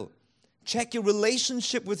soil, check your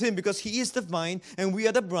relationship with Him because He is the vine and we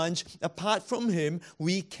are the branch. Apart from Him,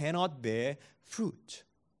 we cannot bear fruit.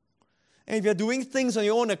 And if you're doing things on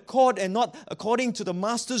your own accord and not according to the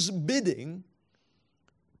Master's bidding,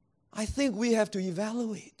 I think we have to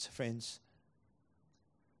evaluate, friends.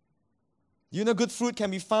 Good fruit can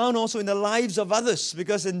be found also in the lives of others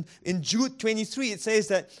because in Jude 23 it says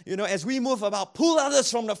that, as we move about, pull others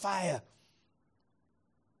from the fire.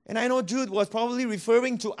 And I know Jude was probably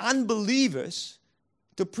referring to unbelievers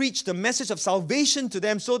to preach the message of salvation to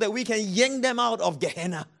them so that we can yank them out of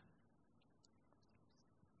Gehenna.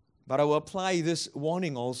 But I will apply this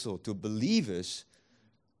warning also to believers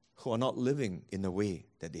who are not living in the way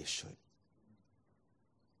that they should.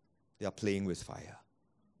 They are playing with fire.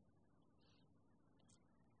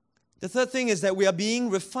 The third thing is that we are being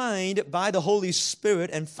refined by the Holy Spirit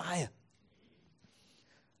and fire.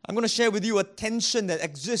 I'm going to share with you a tension that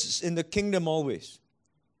exists in the kingdom always.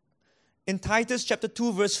 In Titus chapter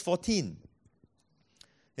 2 verse 14,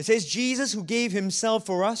 it says, Jesus who gave himself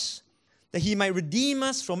for us, that he might redeem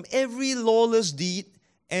us from every lawless deed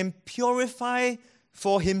and purify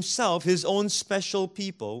for himself his own special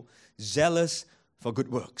people, zealous for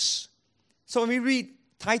good works. So when we read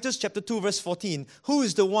Titus chapter 2 verse 14, who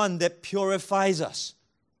is the one that purifies us?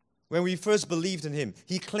 When we first believed in him,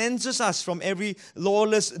 he cleanses us from every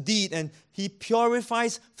lawless deed and he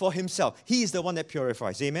purifies for himself. He is the one that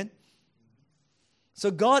purifies. Amen? So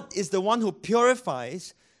God is the one who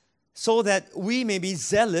purifies so that we may be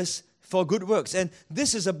zealous for good works. And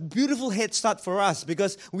this is a beautiful head start for us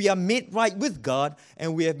because we are made right with God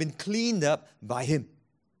and we have been cleaned up by him.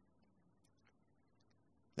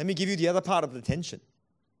 Let me give you the other part of the tension.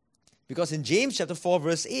 Because in James chapter 4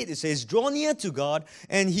 verse 8 it says, draw near to God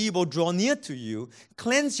and he will draw near to you.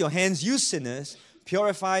 Cleanse your hands, you sinners.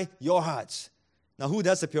 Purify your hearts. Now who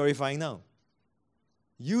does the purifying now?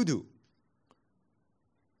 You do.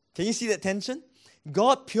 Can you see that tension?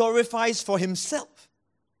 God purifies for himself.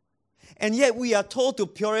 And yet we are told to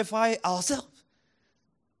purify ourselves.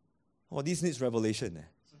 Oh, this needs revelation.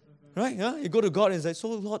 Right? Huh? You go to God and say, so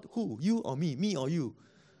Lord, who? You or me? Me or you?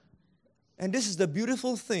 And this is the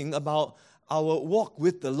beautiful thing about our walk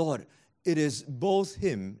with the Lord. It is both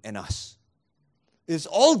him and us. It's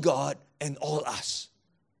all God and all us.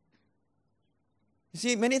 You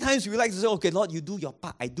see, many times we like to say, okay, Lord, you do your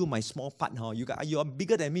part, I do my small part now. You are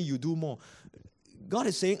bigger than me, you do more. God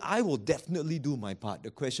is saying, I will definitely do my part.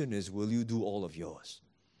 The question is, will you do all of yours?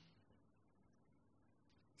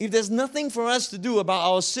 If there's nothing for us to do about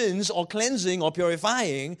our sins or cleansing or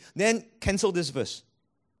purifying, then cancel this verse.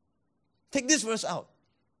 Take this verse out.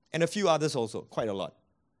 And a few others also, quite a lot.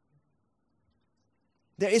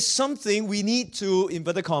 There is something we need to,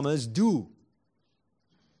 inverted commas, do.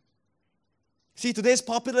 See, today's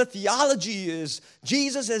popular theology is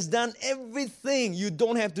Jesus has done everything. You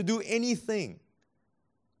don't have to do anything.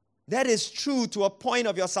 That is true to a point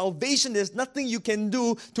of your salvation. There's nothing you can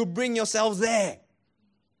do to bring yourself there.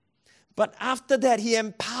 But after that, he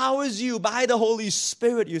empowers you by the Holy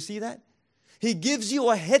Spirit. You see that? He gives you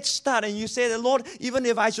a head start and you say, Lord, even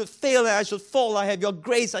if I should fail and I should fall, I have your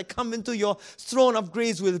grace. I come into your throne of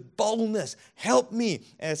grace with boldness. Help me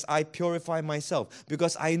as I purify myself.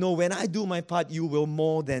 Because I know when I do my part, you will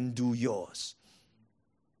more than do yours.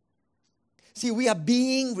 See, we are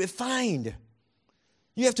being refined.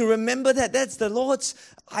 You have to remember that that's the Lord's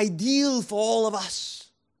ideal for all of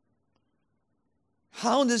us.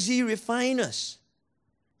 How does he refine us?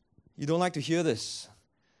 You don't like to hear this.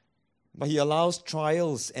 But he allows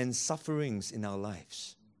trials and sufferings in our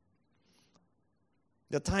lives.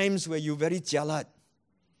 The times where you're very jalat.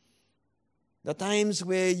 The times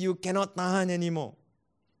where you cannot tahan anymore.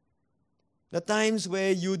 The times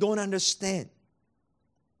where you don't understand.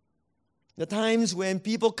 The times when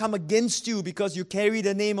people come against you because you carry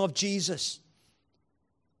the name of Jesus.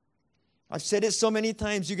 I've said it so many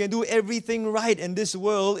times, you can do everything right and this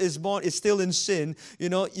world is still in sin. You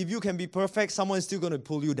know, if you can be perfect, someone is still going to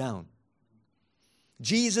pull you down.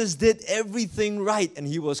 Jesus did everything right and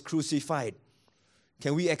he was crucified.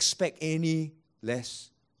 Can we expect any less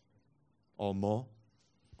or more?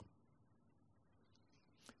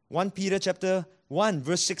 1 Peter chapter 1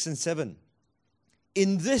 verse 6 and 7.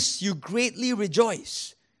 In this you greatly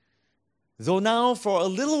rejoice, though now for a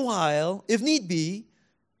little while, if need be,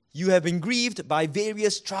 you have been grieved by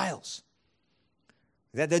various trials,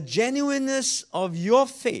 that the genuineness of your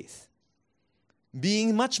faith,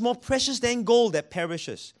 being much more precious than gold that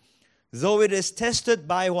perishes, though it is tested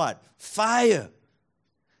by what? Fire,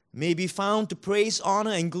 may be found to praise,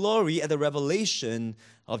 honor, and glory at the revelation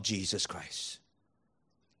of Jesus Christ.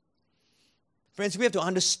 Friends, we have to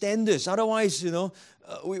understand this. Otherwise,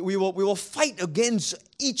 we will fight against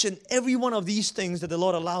each and every one of these things that the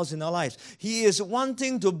Lord allows in our lives. He is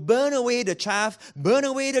wanting to burn away the chaff, burn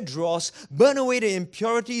away the dross, burn away the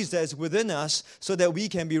impurities that's within us so that we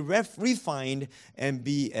can be refined and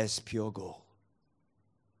be as pure gold.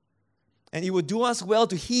 And it would do us well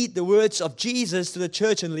to heed the words of Jesus to the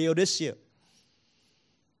church in Laodicea.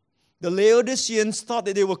 The Laodiceans thought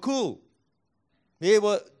that they were cool.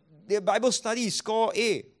 Their Bible studies score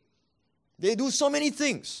A. They do so many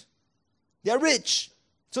things. They're rich.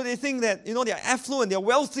 So they think that, they're affluent, they're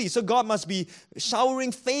wealthy, so God must be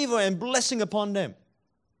showering favor and blessing upon them.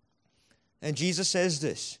 And Jesus says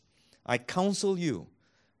this, I counsel you,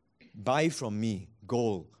 buy from me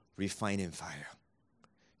gold refined in fire.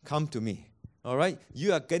 Come to me, all right?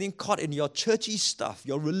 You are getting caught in your churchy stuff,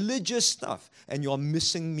 your religious stuff, and you're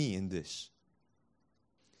missing me in this.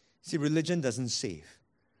 See, religion doesn't save.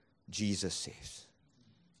 Jesus saves.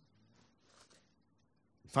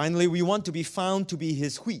 Finally, we want to be found to be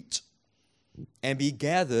his wheat and be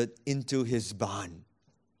gathered into his barn.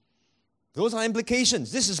 Those are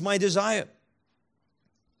implications. This is my desire.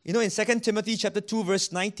 In 2 Timothy chapter 2,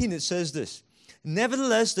 verse 19, it says this,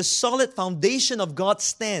 nevertheless, the solid foundation of God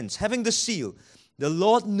stands, having the seal. The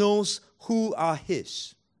Lord knows who are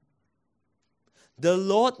his. The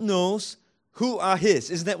Lord knows who are his.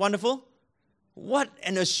 Isn't that wonderful? What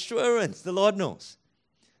an assurance the Lord knows.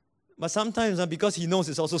 But sometimes, because he knows,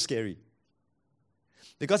 it's also scary.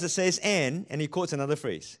 Because it says, and he quotes another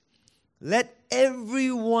phrase, let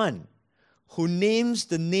everyone who names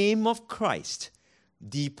the name of Christ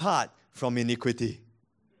depart from iniquity.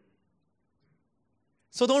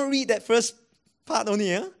 So don't read that first part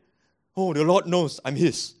only. Oh, the Lord knows I'm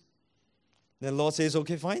his. Then the Lord says,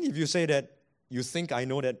 okay, fine. If you say that you think I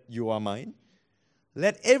know that you are mine,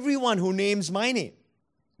 let everyone who names my name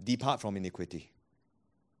depart from iniquity.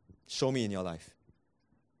 Show me in your life.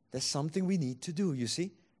 That's something we need to do, you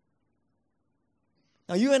see.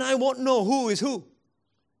 Now, you and I won't know who is who.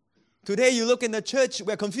 Today, you look in the church,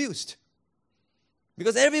 we're confused.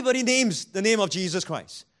 Because everybody names the name of Jesus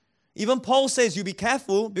Christ. Even Paul says, you be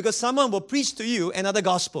careful because someone will preach to you another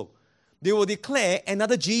gospel. They will declare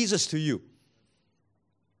another Jesus to you.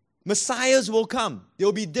 Messiahs will come. There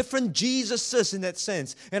will be different Jesuses in that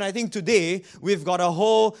sense. And I think today, we've got a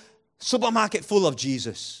whole supermarket full of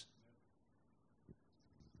Jesus.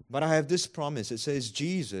 But I have this promise. It says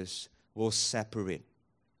Jesus will separate.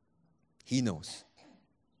 He knows.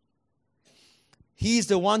 He's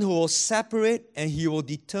the one who will separate and he will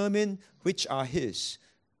determine which are his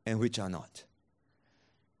and which are not.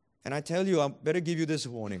 And I tell you, I better give you this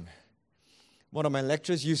warning. One of my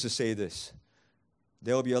lecturers used to say this.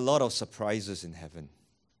 There will be a lot of surprises in heaven.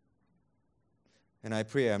 And I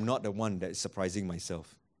pray I'm not the one that is surprising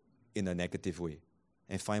myself in a negative way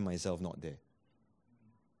and find myself not there.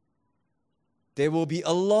 There will be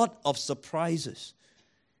a lot of surprises.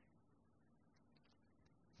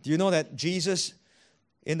 Do you know that Jesus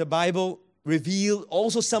in the Bible revealed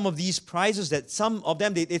also some of these prizes that some of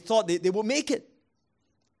them, they thought they would make it.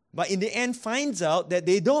 But in the end finds out that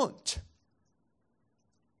they don't.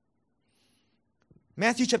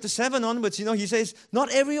 Matthew chapter 7 onwards, he says, not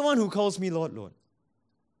everyone who calls me Lord, Lord.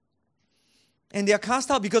 And they are cast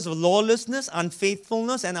out because of lawlessness,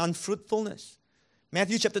 unfaithfulness, and unfruitfulness.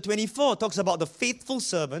 Matthew chapter 24 talks about the faithful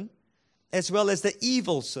servant as well as the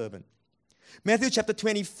evil servant. Matthew chapter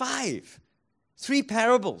 25, 3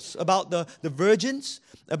 parables about the virgins,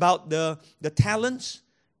 about the talents,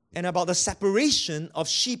 and about the separation of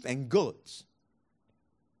sheep and goats.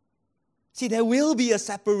 See, there will be a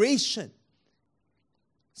separation.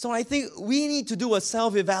 So I think we need to do a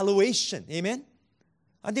self-evaluation. Amen?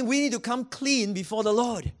 I think we need to come clean before the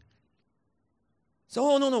Lord.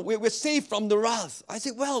 So, no, we're saved from the wrath. I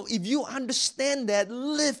say, well, if you understand that,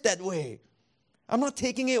 live that way. I'm not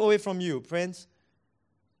taking it away from you, friends.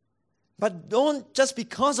 But don't, just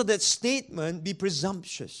because of that statement, be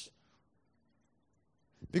presumptuous.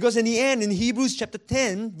 Because in the end, in Hebrews chapter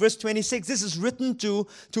 10, verse 26, this is written to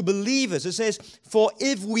believers. It says, for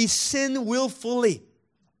if we sin willfully,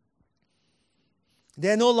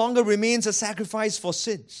 there no longer remains a sacrifice for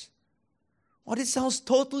sins. Well, it sounds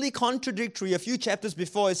totally contradictory. A few chapters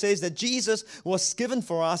before, it says that Jesus was given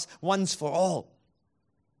for us once for all.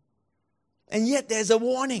 And yet there's a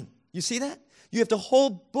warning. You see that? You have to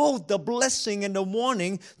hold both the blessing and the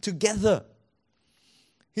warning together.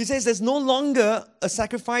 He says there's no longer a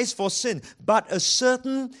sacrifice for sin, but a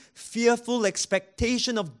certain fearful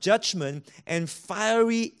expectation of judgment and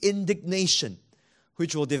fiery indignation,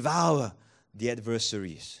 which will devour the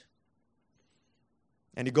adversaries.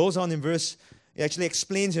 And it goes on it actually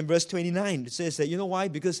explains in verse 29. It says that, you know why?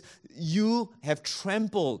 Because you have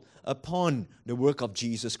trampled upon the work of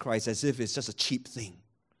Jesus Christ as if it's just a cheap thing.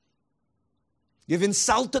 You've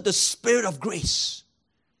insulted the Spirit of grace.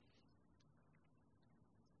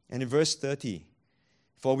 And in verse 30,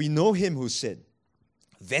 for we know him who said,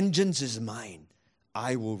 vengeance is mine,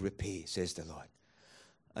 I will repay, says the Lord.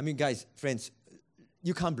 I mean, guys, friends,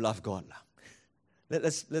 you can't bluff God.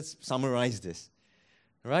 Let's summarize this.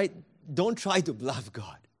 Right? Don't try to bluff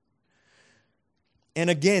God. And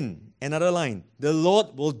again, Another line, the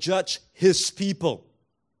Lord will judge His people.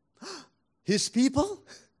 His people?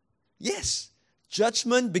 Yes.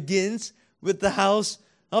 Judgment begins with the house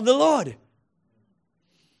of the Lord.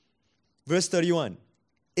 Verse 31.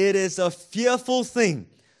 It is a fearful thing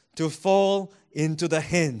to fall into the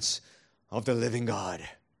hands of the living God.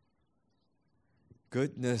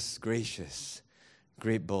 Goodness gracious,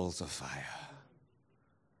 great balls of fire.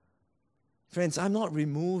 Friends, I'm not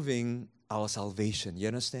removing our salvation. You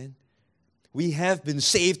understand? We have been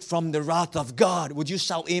saved from the wrath of God. Would you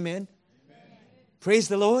shout amen? Amen. Praise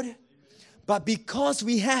the Lord. Amen. But because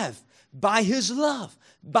we have, by His love,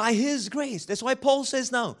 by His grace, that's why Paul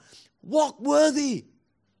says now, walk worthy.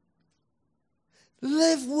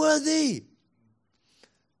 Live worthy.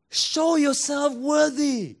 Show yourself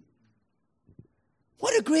worthy.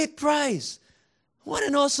 What a great prize. What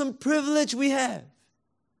an awesome privilege we have.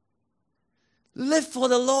 Live for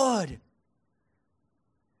the Lord.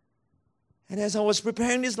 And as I was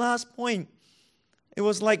preparing this last point, it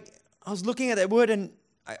was like I was looking at that word and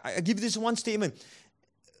I give this one statement.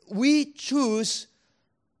 We choose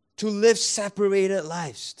to live separated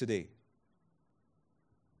lives today.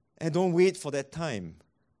 And don't wait for that time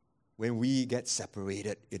when we get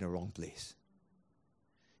separated in the wrong place.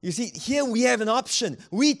 You see, here we have an option.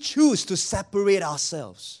 We choose to separate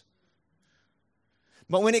ourselves.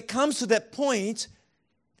 But when it comes to that point,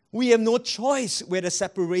 we have no choice where the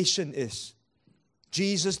separation is.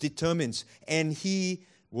 Jesus determines, and He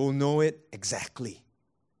will know it exactly.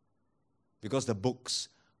 Because the books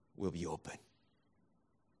will be open.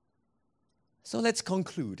 So let's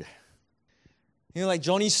conclude. You know, like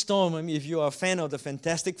Johnny Storm, I mean, if you are a fan of the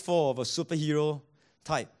Fantastic Four, of a superhero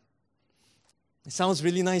type, it sounds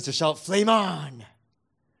really nice to shout, "Flame on!"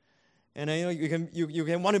 And you know, you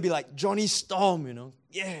can want to be like Johnny Storm, you know.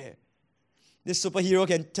 Yeah. This superhero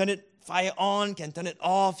can turn it fire on, can turn it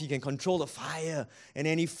off. He can control the fire and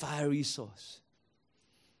any fiery source.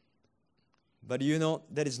 But you know,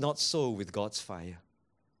 that is not so with God's fire.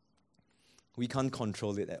 We can't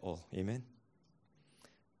control it at all. Amen?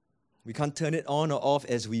 We can't turn it on or off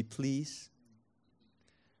as we please.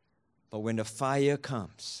 But when the fire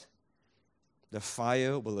comes, the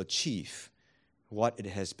fire will achieve what it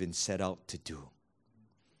has been set out to do.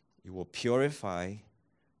 It will purify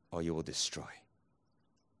or it will destroy.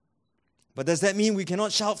 But does that mean we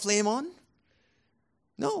cannot shout flame on?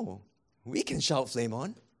 No, we can shout flame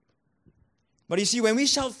on. But you see, when we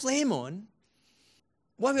shout flame on,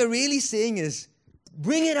 what we're really saying is,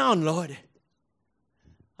 bring it on, Lord.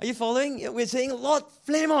 Are you following? We're saying, Lord,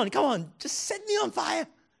 flame on, come on, just set me on fire.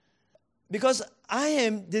 Because I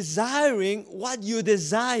am desiring what you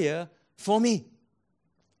desire for me.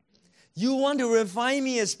 You want to refine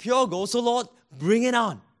me as pure gold, so Lord, bring it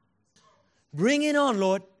on. Bring it on,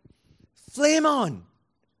 Lord. Flame on.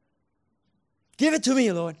 Give it to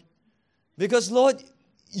me, Lord. Because, Lord,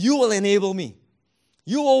 you will enable me.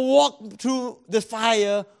 You will walk through the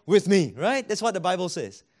fire with me, right? That's what the Bible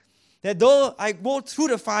says. That though I go through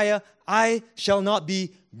the fire, I shall not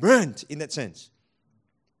be burnt, in that sense.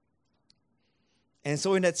 And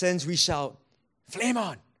so in that sense, we shout, flame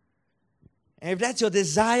on. And if that's your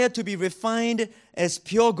desire to be refined as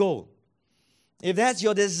pure gold, if that's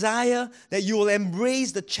your desire that you will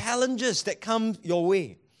embrace the challenges that come your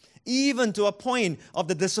way, even to a point of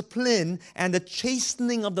the discipline and the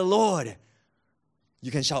chastening of the Lord, you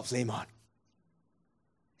can shout flame on.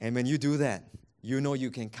 And when you do that, you know you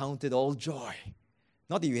can count it all joy.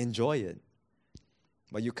 Not that you enjoy it,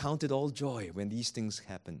 but you count it all joy when these things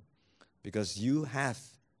happen. Because you have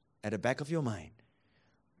at the back of your mind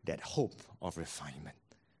that hope of refinement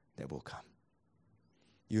that will come.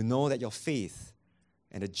 You know that your faith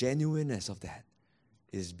and the genuineness of that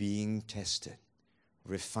is being tested,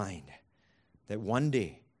 refined. That one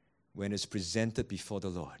day, when it's presented before the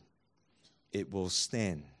Lord, it will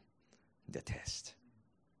stand the test.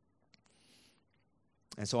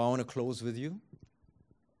 And so I want to close with you.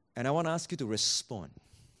 And I want to ask you to respond.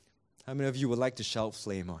 How many of you would like to shout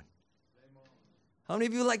flame on? How many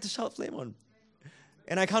of you would like to shout flame on?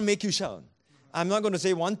 And I can't make you shout. I'm not going to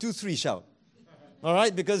say 1, 2, 3 shout. All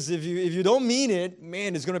right? Because if you don't mean it,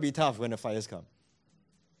 man, it's going to be tough when the fires come.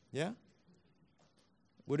 Yeah?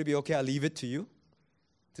 Would it be okay? I'll leave it to you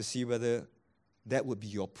to see whether that would be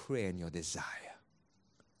your prayer and your desire.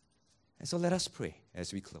 And so let us pray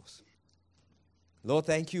as we close. Lord,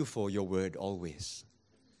 thank you for your word always.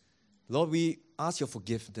 Lord, we ask your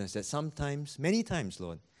forgiveness that sometimes, many times,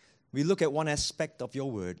 Lord, we look at one aspect of your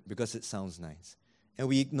word because it sounds nice, and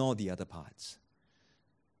we ignore the other parts.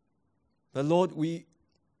 But Lord, we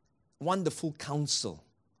want the full counsel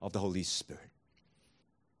of the Holy Spirit.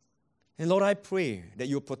 And Lord, I pray that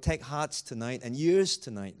you'll protect hearts tonight and ears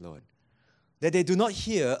tonight, Lord, that they do not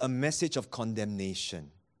hear a message of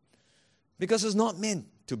condemnation, because it's not meant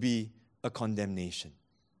to be a condemnation.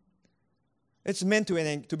 It's meant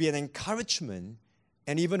to be an encouragement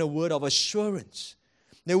and even a word of assurance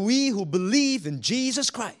that we who believe in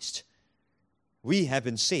Jesus Christ, we have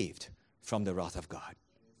been saved from the wrath of God.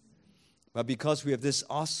 But because we have this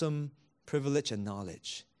awesome privilege and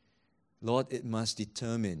knowledge, Lord, it must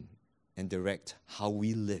determine and direct how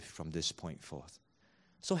we live from this point forth.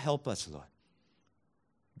 So help us, Lord.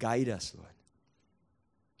 Guide us, Lord.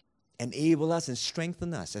 Enable us and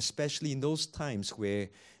strengthen us, especially in those times where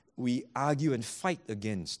we argue and fight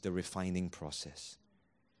against the refining process.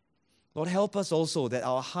 Lord, help us also that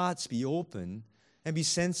our hearts be open and be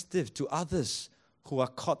sensitive to others who are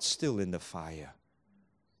caught still in the fire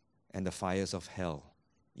and the fires of hell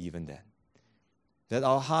even then. That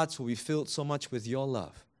our hearts will be filled so much with your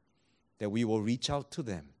love that we will reach out to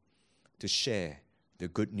them to share the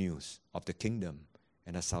good news of the kingdom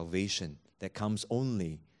and the salvation that comes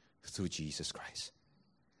only through Jesus Christ.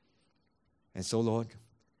 And so, Lord,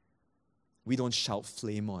 we don't shout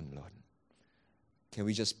flame on, Lord. Can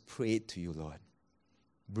we just pray it to you, Lord?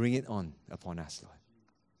 Bring it on upon us, Lord.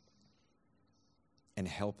 And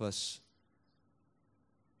help us,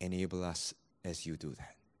 enable us as you do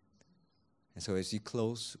that. And so as you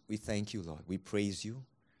close, we thank you, Lord. We praise you.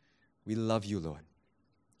 We love you, Lord.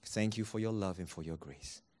 Thank you for your love and for your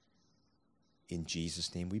grace. In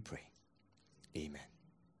Jesus' name we pray. Amen.